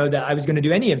didn't know that I was going to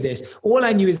do any of this. All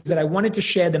I knew is that I wanted to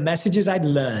share the messages I'd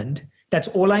learned. That's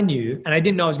all I knew. And I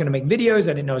didn't know I was going to make videos.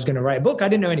 I didn't know I was going to write a book. I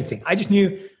didn't know anything. I just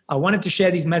knew I wanted to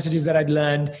share these messages that I'd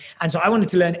learned. And so I wanted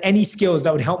to learn any skills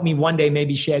that would help me one day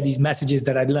maybe share these messages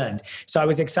that I'd learned. So I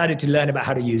was excited to learn about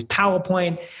how to use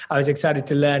PowerPoint. I was excited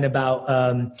to learn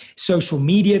about social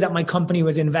media that my company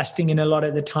was investing in a lot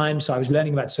at the time. So I was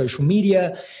learning about social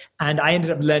media. And I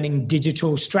ended up learning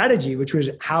digital strategy, which was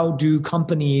how do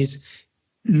companies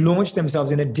launch themselves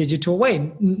in a digital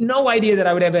way. No idea that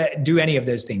I would ever do any of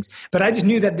those things, but I just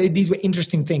knew that these were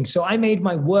interesting things. So I made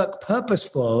my work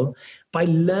purposeful by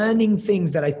learning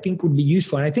things that I think would be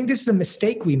useful. And I think this is a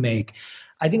mistake we make.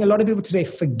 I think a lot of people today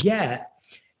forget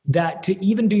that to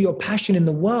even do your passion in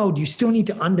the world, you still need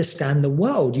to understand the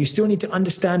world. You still need to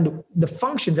understand the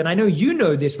functions. And I know you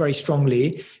know this very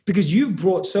strongly because you've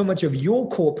brought so much of your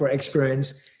corporate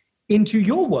experience into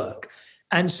your work.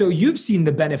 And so you've seen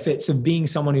the benefits of being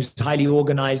someone who's highly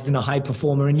organized and a high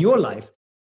performer in your life.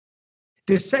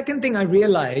 The second thing I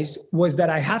realized was that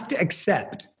I have to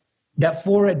accept that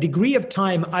for a degree of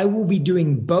time, I will be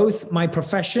doing both my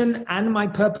profession and my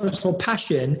purpose or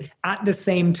passion at the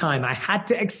same time. I had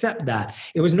to accept that.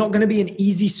 It was not going to be an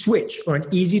easy switch or an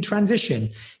easy transition.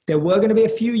 There were going to be a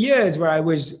few years where I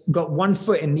got one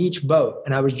foot in each boat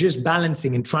and I was just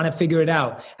balancing and trying to figure it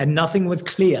out and nothing was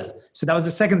clear. So that was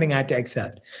the second thing I had to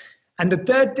accept. And the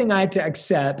third thing I had to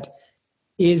accept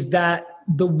is that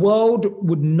the world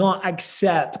would not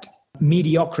accept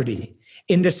mediocrity,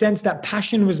 in the sense that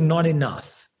passion was not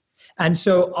enough. And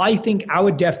so I think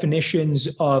our definitions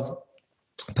of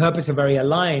purpose are very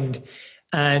aligned,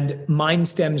 and mine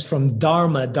stems from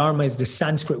dharma. Dharma is the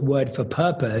Sanskrit word for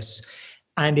purpose,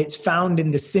 and it's found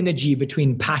in the synergy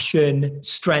between passion,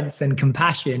 strengths, and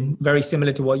compassion, very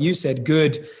similar to what you said,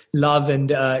 good, love,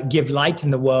 and give light in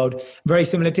the world, very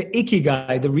similar to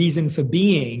ikigai, the reason for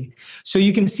being. So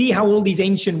you can see how all these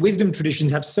ancient wisdom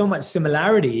traditions have so much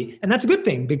similarity, and that's a good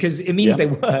thing because it means they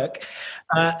work.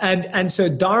 And so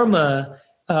dharma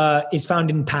is found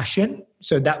in passion,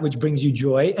 so that which brings you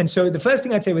joy. And so the first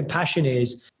thing I'd say with passion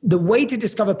is, the way to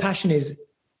discover passion is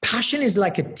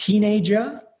like a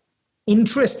teenager,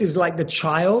 interest is like the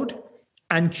child,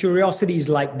 and curiosity is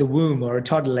like the womb or a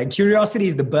toddler. Like curiosity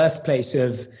is the birthplace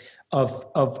of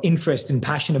interest and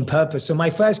passion and purpose. So my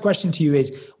first question to you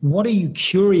is, what are you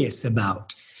curious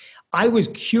about? I was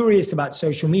curious about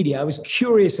social media. I was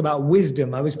curious about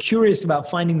wisdom. I was curious about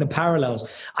finding the parallels.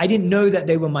 I didn't know that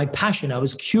they were my passion. I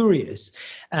was curious.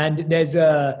 And there's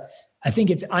I think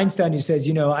it's Einstein who says,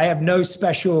 I have no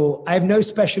special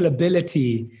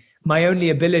ability. My only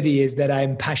ability is that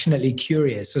I'm passionately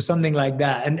curious, or something like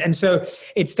that. And so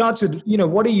it starts with,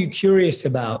 what are you curious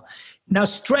about? Now,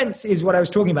 strengths is what I was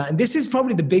talking about. And this is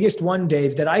probably the biggest one,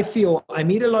 Dave, that I feel I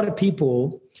meet a lot of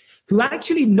people who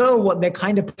actually know what they're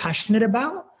kind of passionate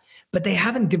about, but they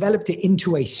haven't developed it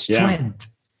into a strength.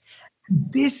 Yeah.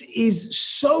 This is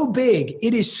so big.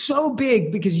 It is so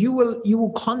big because you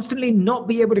will constantly not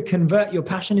be able to convert your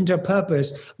passion into a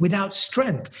purpose without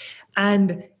strength.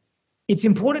 And it's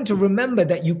important to remember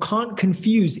that you can't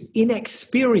confuse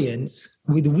inexperience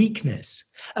with weakness.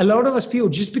 A lot of us feel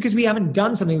just because we haven't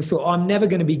done something, we feel, I'm never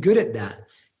going to be good at that.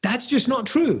 That's just not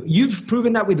true. You've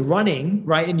proven that with running,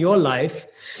 right, in your life.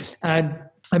 And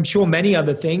I'm sure many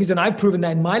other things. And I've proven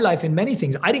that in my life in many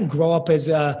things. I didn't grow up as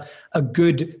a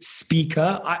good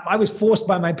speaker. I was forced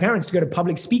by my parents to go to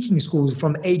public speaking schools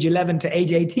from age 11 to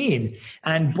age 18.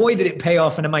 And boy, did it pay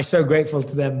off. And am I so grateful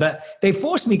to them. But they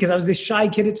forced me because I was this shy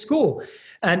kid at school.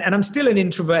 And I'm still an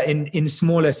introvert in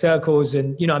smaller circles.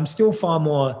 And, I'm still far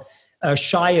more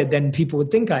shyer than people would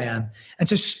think I am. And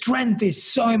so strength is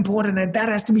so important, and that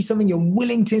has to be something you're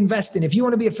willing to invest in. If you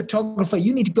want to be a photographer,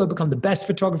 you need to go become the best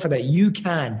photographer that you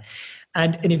can.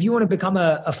 And if you want to become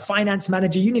a finance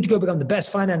manager, you need to go become the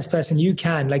best finance person you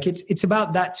can. Like it's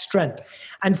about that strength.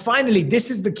 And finally,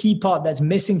 this is the key part that's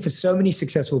missing for so many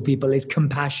successful people, is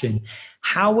compassion.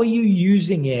 How are you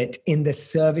using it in the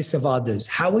service of others?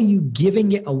 How are you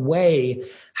giving it away?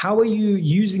 How are you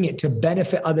using it to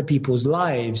benefit other people's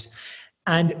lives?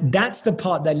 And that's the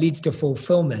part that leads to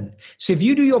fulfillment. So if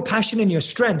you do your passion and your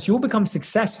strengths, you'll become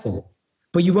successful,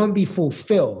 but you won't be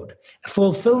fulfilled.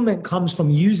 Fulfillment comes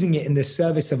from using it in the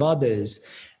service of others.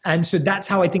 And so that's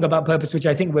how I think about purpose, which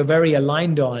I think we're very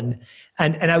aligned on.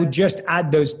 And I would just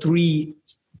add those 3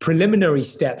 preliminary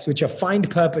steps, which are find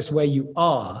purpose where you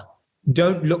are.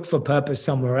 Don't look for purpose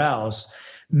somewhere else.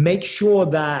 Make sure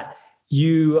that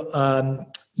you're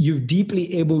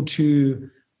deeply able to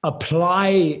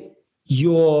apply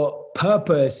your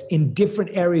purpose in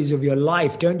different areas of your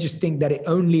life. Don't just think that it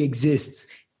only exists.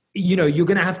 You're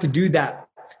going to have to do that.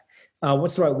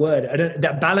 What's the right word?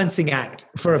 That balancing act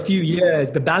for a few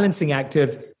years, the balancing act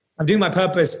of I'm doing my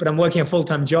purpose, but I'm working a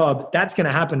full-time job. That's going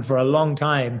to happen for a long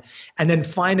time. And then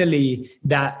finally,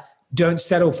 that don't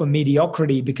settle for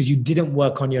mediocrity because you didn't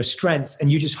work on your strengths and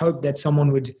you just hope that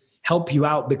someone would help you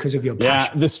out because of your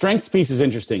passion. Yeah, the strengths piece is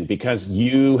interesting because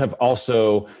you have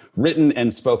also written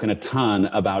and spoken a ton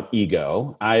about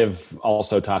ego. I have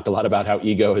also talked a lot about how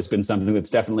ego has been something that's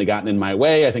definitely gotten in my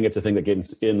way. I think it's a thing that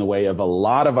gets in the way of a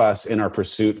lot of us in our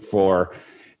pursuit for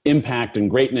impact and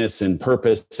greatness and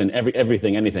purpose and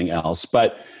anything else.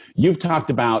 But you've talked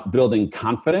about building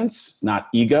confidence, not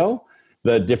ego,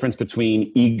 the difference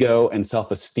between ego and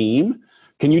self-esteem.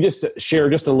 Can you just share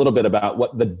just a little bit about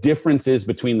what the difference is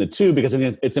between the two? Because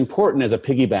it's important as a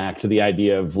piggyback to the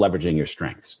idea of leveraging your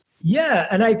strengths. Yeah.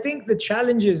 And I think the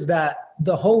challenge is that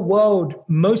the whole world,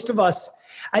 most of us,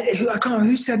 I can't remember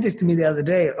who said this to me the other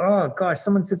day. Oh gosh,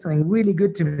 someone said something really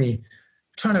good to me.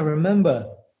 trying to remember.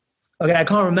 Okay, I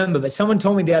can't remember, but someone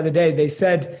told me the other day, they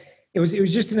said, it was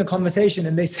just in a conversation,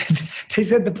 and they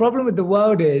said the problem with the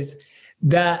world is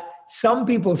that some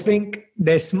people think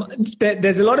there's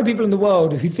a lot of people in the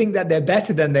world who think that they're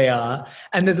better than they are,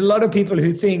 and there's a lot of people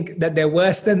who think that they're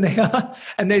worse than they are.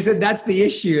 And they said that's the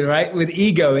issue, right? With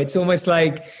ego, it's almost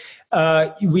like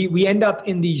we end up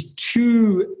in these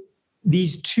two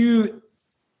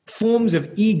forms of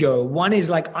ego. One is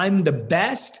like, I'm the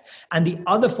best. And the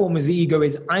other form of ego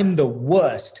is I'm the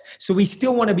worst. So we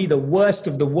still want to be the worst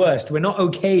of the worst. We're not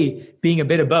okay being a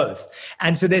bit of both.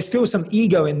 And so there's still some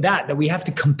ego in that we have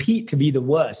to compete to be the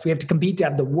worst. We have to compete to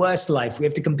have the worst life. We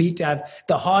have to compete to have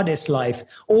the hardest life,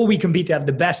 or we compete to have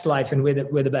the best life, and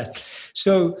we're the best.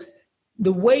 So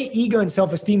the way ego and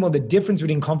self-esteem, or the difference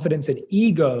between confidence and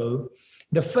ego,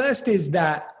 the first is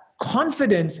that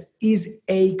confidence is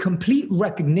a complete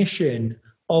recognition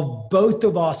of both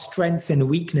of our strengths and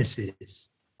weaknesses,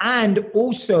 and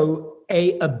also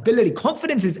a ability.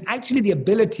 Confidence is actually the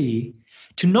ability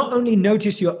to not only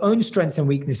notice your own strengths and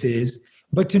weaknesses,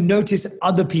 but to notice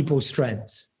other people's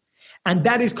strengths. And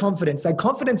that is confidence. Like,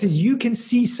 confidence is you can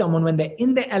see someone when they're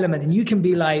in their element and you can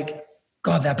be like,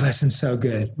 God, that person's so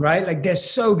good, right? Like, they're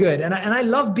so good. And I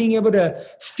love being able to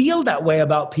feel that way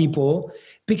about people,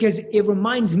 because it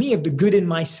reminds me of the good in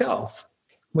myself.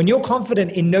 When you're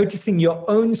confident in noticing your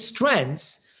own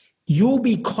strengths, you'll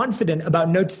be confident about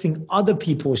noticing other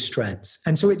people's strengths.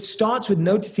 And so it starts with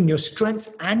noticing your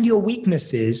strengths and your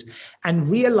weaknesses, and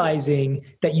realizing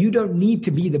that you don't need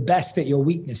to be the best at your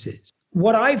weaknesses.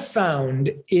 What I've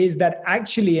found is that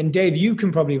actually, and Dave, you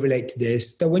can probably relate to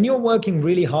this, that when you're working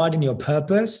really hard in your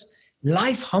purpose,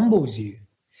 life humbles you.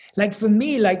 Like, for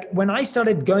me, like, when I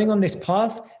started going on this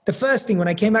path, the first thing, when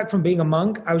I came back from being a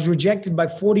monk, I was rejected by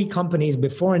 40 companies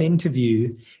before an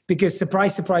interview, because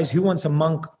surprise, surprise, who wants a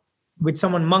monk with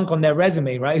someone monk on their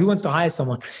resume, right? Who wants to hire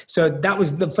someone? So that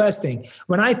was the first thing.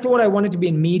 When I thought I wanted to be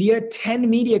in media, 10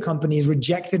 media companies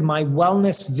rejected my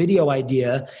wellness video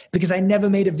idea because I never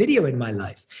made a video in my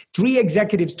life. 3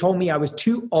 executives told me I was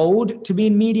too old to be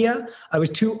in media, I was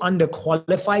too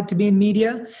underqualified to be in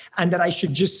media, and that I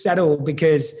should just settle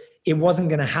because it wasn't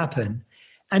going to happen.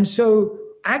 And so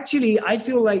actually, I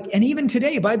feel like, and even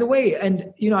today, by the way,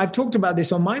 and I've talked about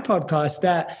this on my podcast,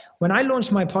 that when I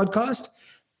launched my podcast,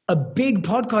 a big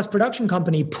podcast production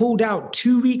company pulled out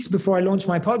 2 weeks before I launched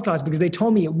my podcast because they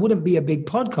told me it wouldn't be a big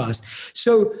podcast.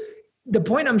 So the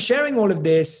point I'm sharing all of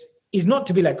this is not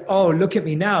to be like, oh, look at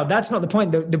me now. That's not the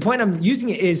point. The point I'm using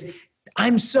it is,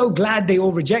 I'm so glad they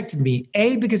all rejected me.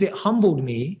 A, because it humbled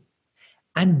me,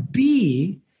 and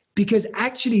B, because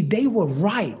actually they were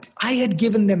right. I had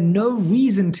given them no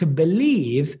reason to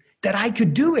believe that I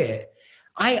could do it.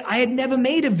 I had never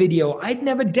made a video. I'd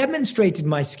never demonstrated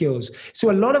my skills.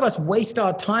 So a lot of us waste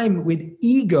our time with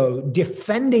ego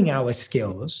defending our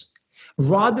skills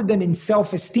rather than in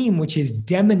self-esteem, which is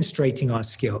demonstrating our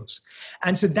skills.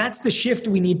 And so that's the shift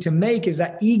we need to make, is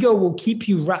that ego will keep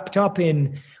you wrapped up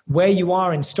in where you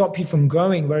are and stop you from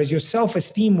growing, whereas your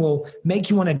self-esteem will make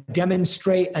you want to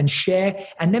demonstrate and share,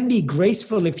 and then be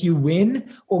graceful if you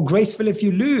win or graceful if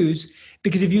you lose.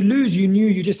 Because if you lose, you knew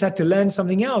you just had to learn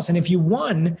something else. And if you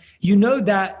won, you know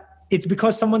that it's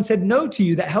because someone said no to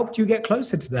you that helped you get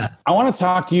closer to that. I want to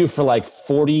talk to you for like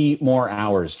 40 more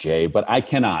hours, Jay, but I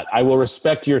cannot. I will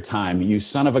respect your time, you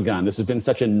son of a gun. This has been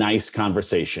such a nice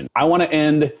conversation. I want to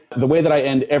end the way that I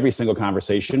end every single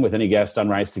conversation with any guest on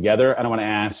Rise Together. And I want to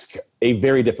ask a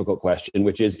very difficult question,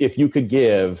 which is, if you could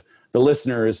give the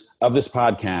listeners of this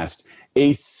podcast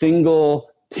a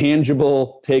single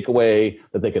tangible takeaway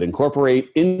that they could incorporate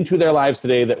into their lives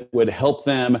today that would help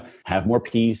them have more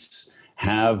peace,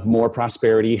 have more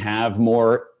prosperity, have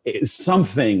more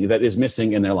something that is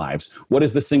missing in their lives, what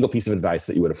is the single piece of advice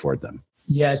that you would afford them?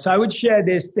 Yes, I would share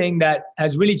this thing that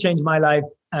has really changed my life,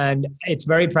 and it's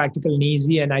very practical and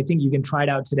easy, and I think you can try it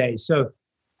out today. So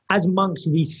as monks,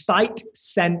 we sight,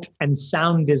 scent, and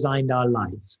sound designed our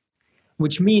lives,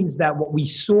 which means that what we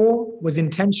saw was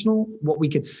intentional, what we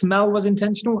could smell was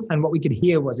intentional, and what we could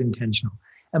hear was intentional.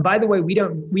 And by the way,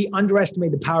 we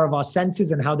underestimate the power of our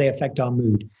senses and how they affect our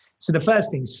mood. So the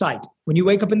first thing, sight. When you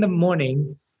wake up in the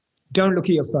morning, don't look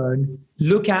at your phone.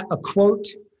 Look at a quote,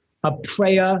 a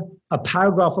prayer, a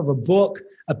paragraph of a book,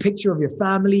 a picture of your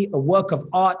family, a work of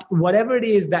art, whatever it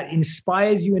is that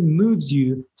inspires you and moves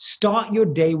you. Start your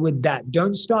day with that.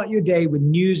 Don't start your day with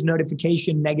news,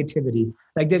 notification, negativity.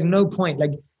 Like, there's no point.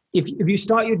 Like, if you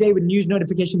start your day with news,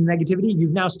 notification, and negativity,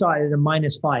 you've now started at a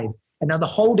 -5. And now the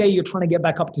whole day you're trying to get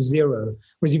back up to 0.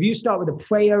 Whereas if you start with a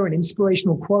prayer, an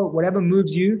inspirational quote, whatever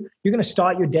moves you, you're going to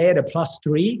start your day at a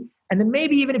 +3. And then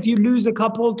maybe even if you lose a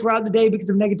couple throughout the day because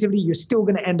of negativity, you're still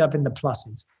going to end up in the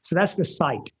pluses. So that's the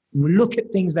sight. Look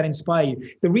at things that inspire you.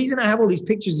 The reason I have all these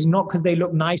pictures is not because they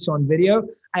look nice on video.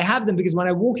 I have them because when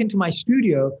I walk into my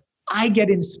studio, I get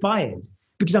inspired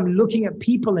because I'm looking at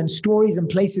people and stories and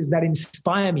places that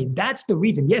inspire me. That's the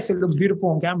reason. Yes, it looks beautiful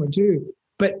on camera too.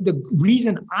 But the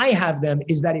reason I have them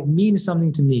is that it means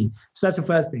something to me. So that's the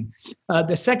first thing.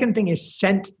 The second thing is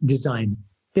scent design.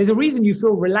 There's a reason you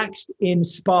feel relaxed in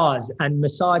spas and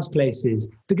massage places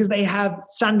because they have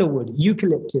sandalwood,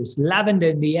 eucalyptus, lavender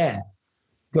in the air.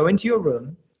 Go into your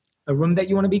room, a room that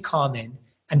you want to be calm in,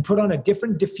 and put on a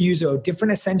different diffuser or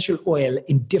different essential oil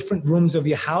in different rooms of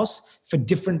your house for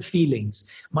different feelings.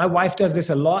 My wife does this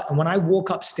a lot. And when I walk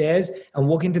upstairs and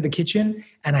walk into the kitchen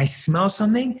and I smell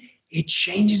something, it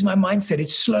changes my mindset. It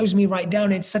slows me right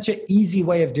down. It's such an easy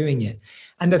way of doing it.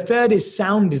 And the third is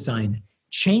sound design.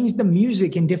 Change the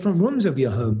music in different rooms of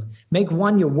your home. Make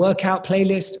one your workout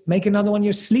playlist. Make another one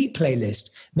your sleep playlist.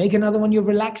 Make another one your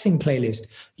relaxing playlist.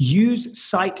 Use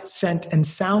sight, scent, and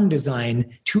sound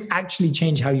design to actually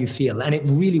change how you feel. And it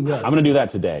really works. I'm going to do that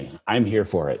today. I'm here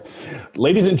for it.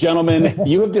 Ladies and gentlemen,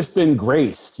 you have just been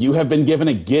graced. You have been given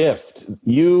a gift.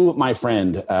 You, my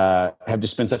friend, have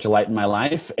just been such a light in my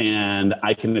life. And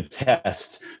I can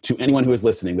attest to anyone who is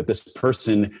listening that this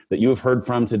person that you have heard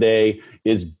from today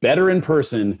is better in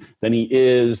person than he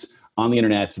is on the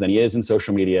internet, than he is in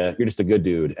social media. You're just a good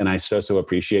dude. And I so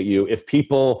appreciate you. If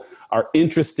people are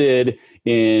interested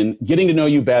in getting to know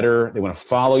you better, they want to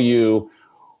follow you,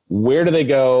 where do they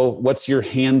go? What's your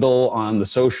handle on the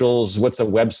socials? What's a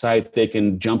website they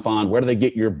can jump on? Where do they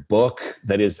get your book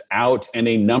that is out and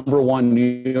a #1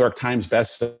 New York Times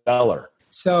bestseller?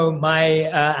 So my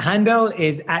handle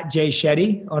is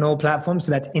 @JShetty on all platforms.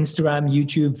 So that's Instagram,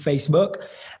 YouTube, Facebook.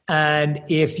 And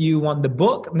if you want the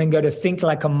book, then go to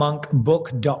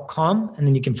thinklikeamonkbook.com. And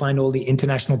then you can find all the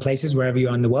international places wherever you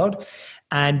are in the world.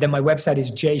 And then my website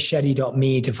is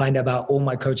jshetty.me to find out about all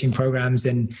my coaching programs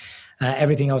and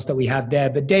everything else that we have there.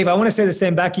 But Dave, I want to say the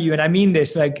same back to you. And I mean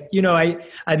this, like, you know, I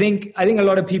think a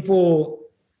lot of people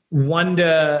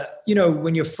wonder, you know,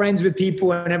 when you're friends with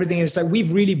people and everything, it's like,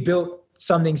 we've really built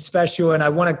something special and I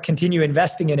want to continue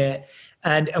investing in it.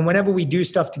 And whenever we do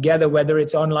stuff together, whether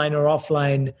it's online or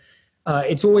offline,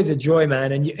 it's always a joy,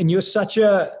 man. And you're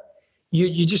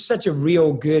you're just such a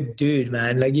real good dude,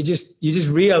 man. Like you're just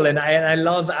real. And I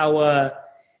love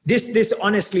this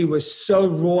honestly was so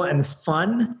raw and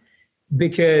fun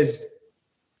because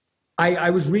I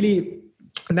was really,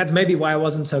 and that's maybe why I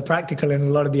wasn't so practical in a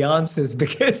lot of the answers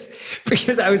because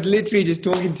I was literally just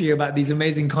talking to you about these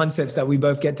amazing concepts that we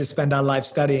both get to spend our life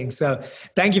studying. So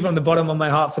thank you from the bottom of my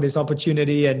heart for this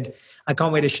opportunity. And I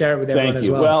can't wait to share it with everyone as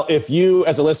well. Well, if you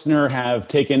as a listener have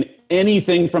taken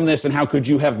anything from this, and how could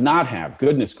you have not have?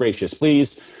 Goodness gracious,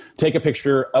 please take a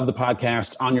picture of the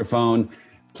podcast on your phone.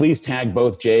 Please tag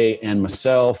both Jay and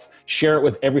myself. Share it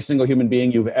with every single human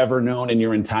being you've ever known in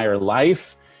your entire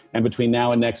life. And between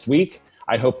now and next week,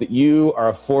 I hope that you are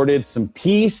afforded some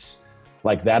peace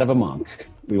like that of a monk.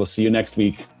 We will see you next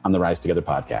week on the Rise Together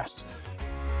podcast.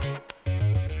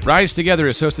 Rise Together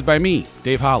is hosted by me,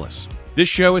 Dave Hollis. This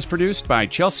show is produced by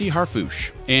Chelsea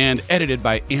Harfouche and edited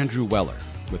by Andrew Weller,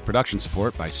 with production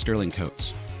support by Sterling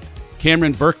Coates.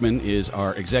 Cameron Berkman is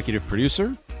our executive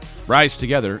producer. Rise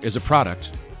Together is a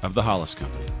product of the Hollis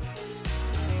Company.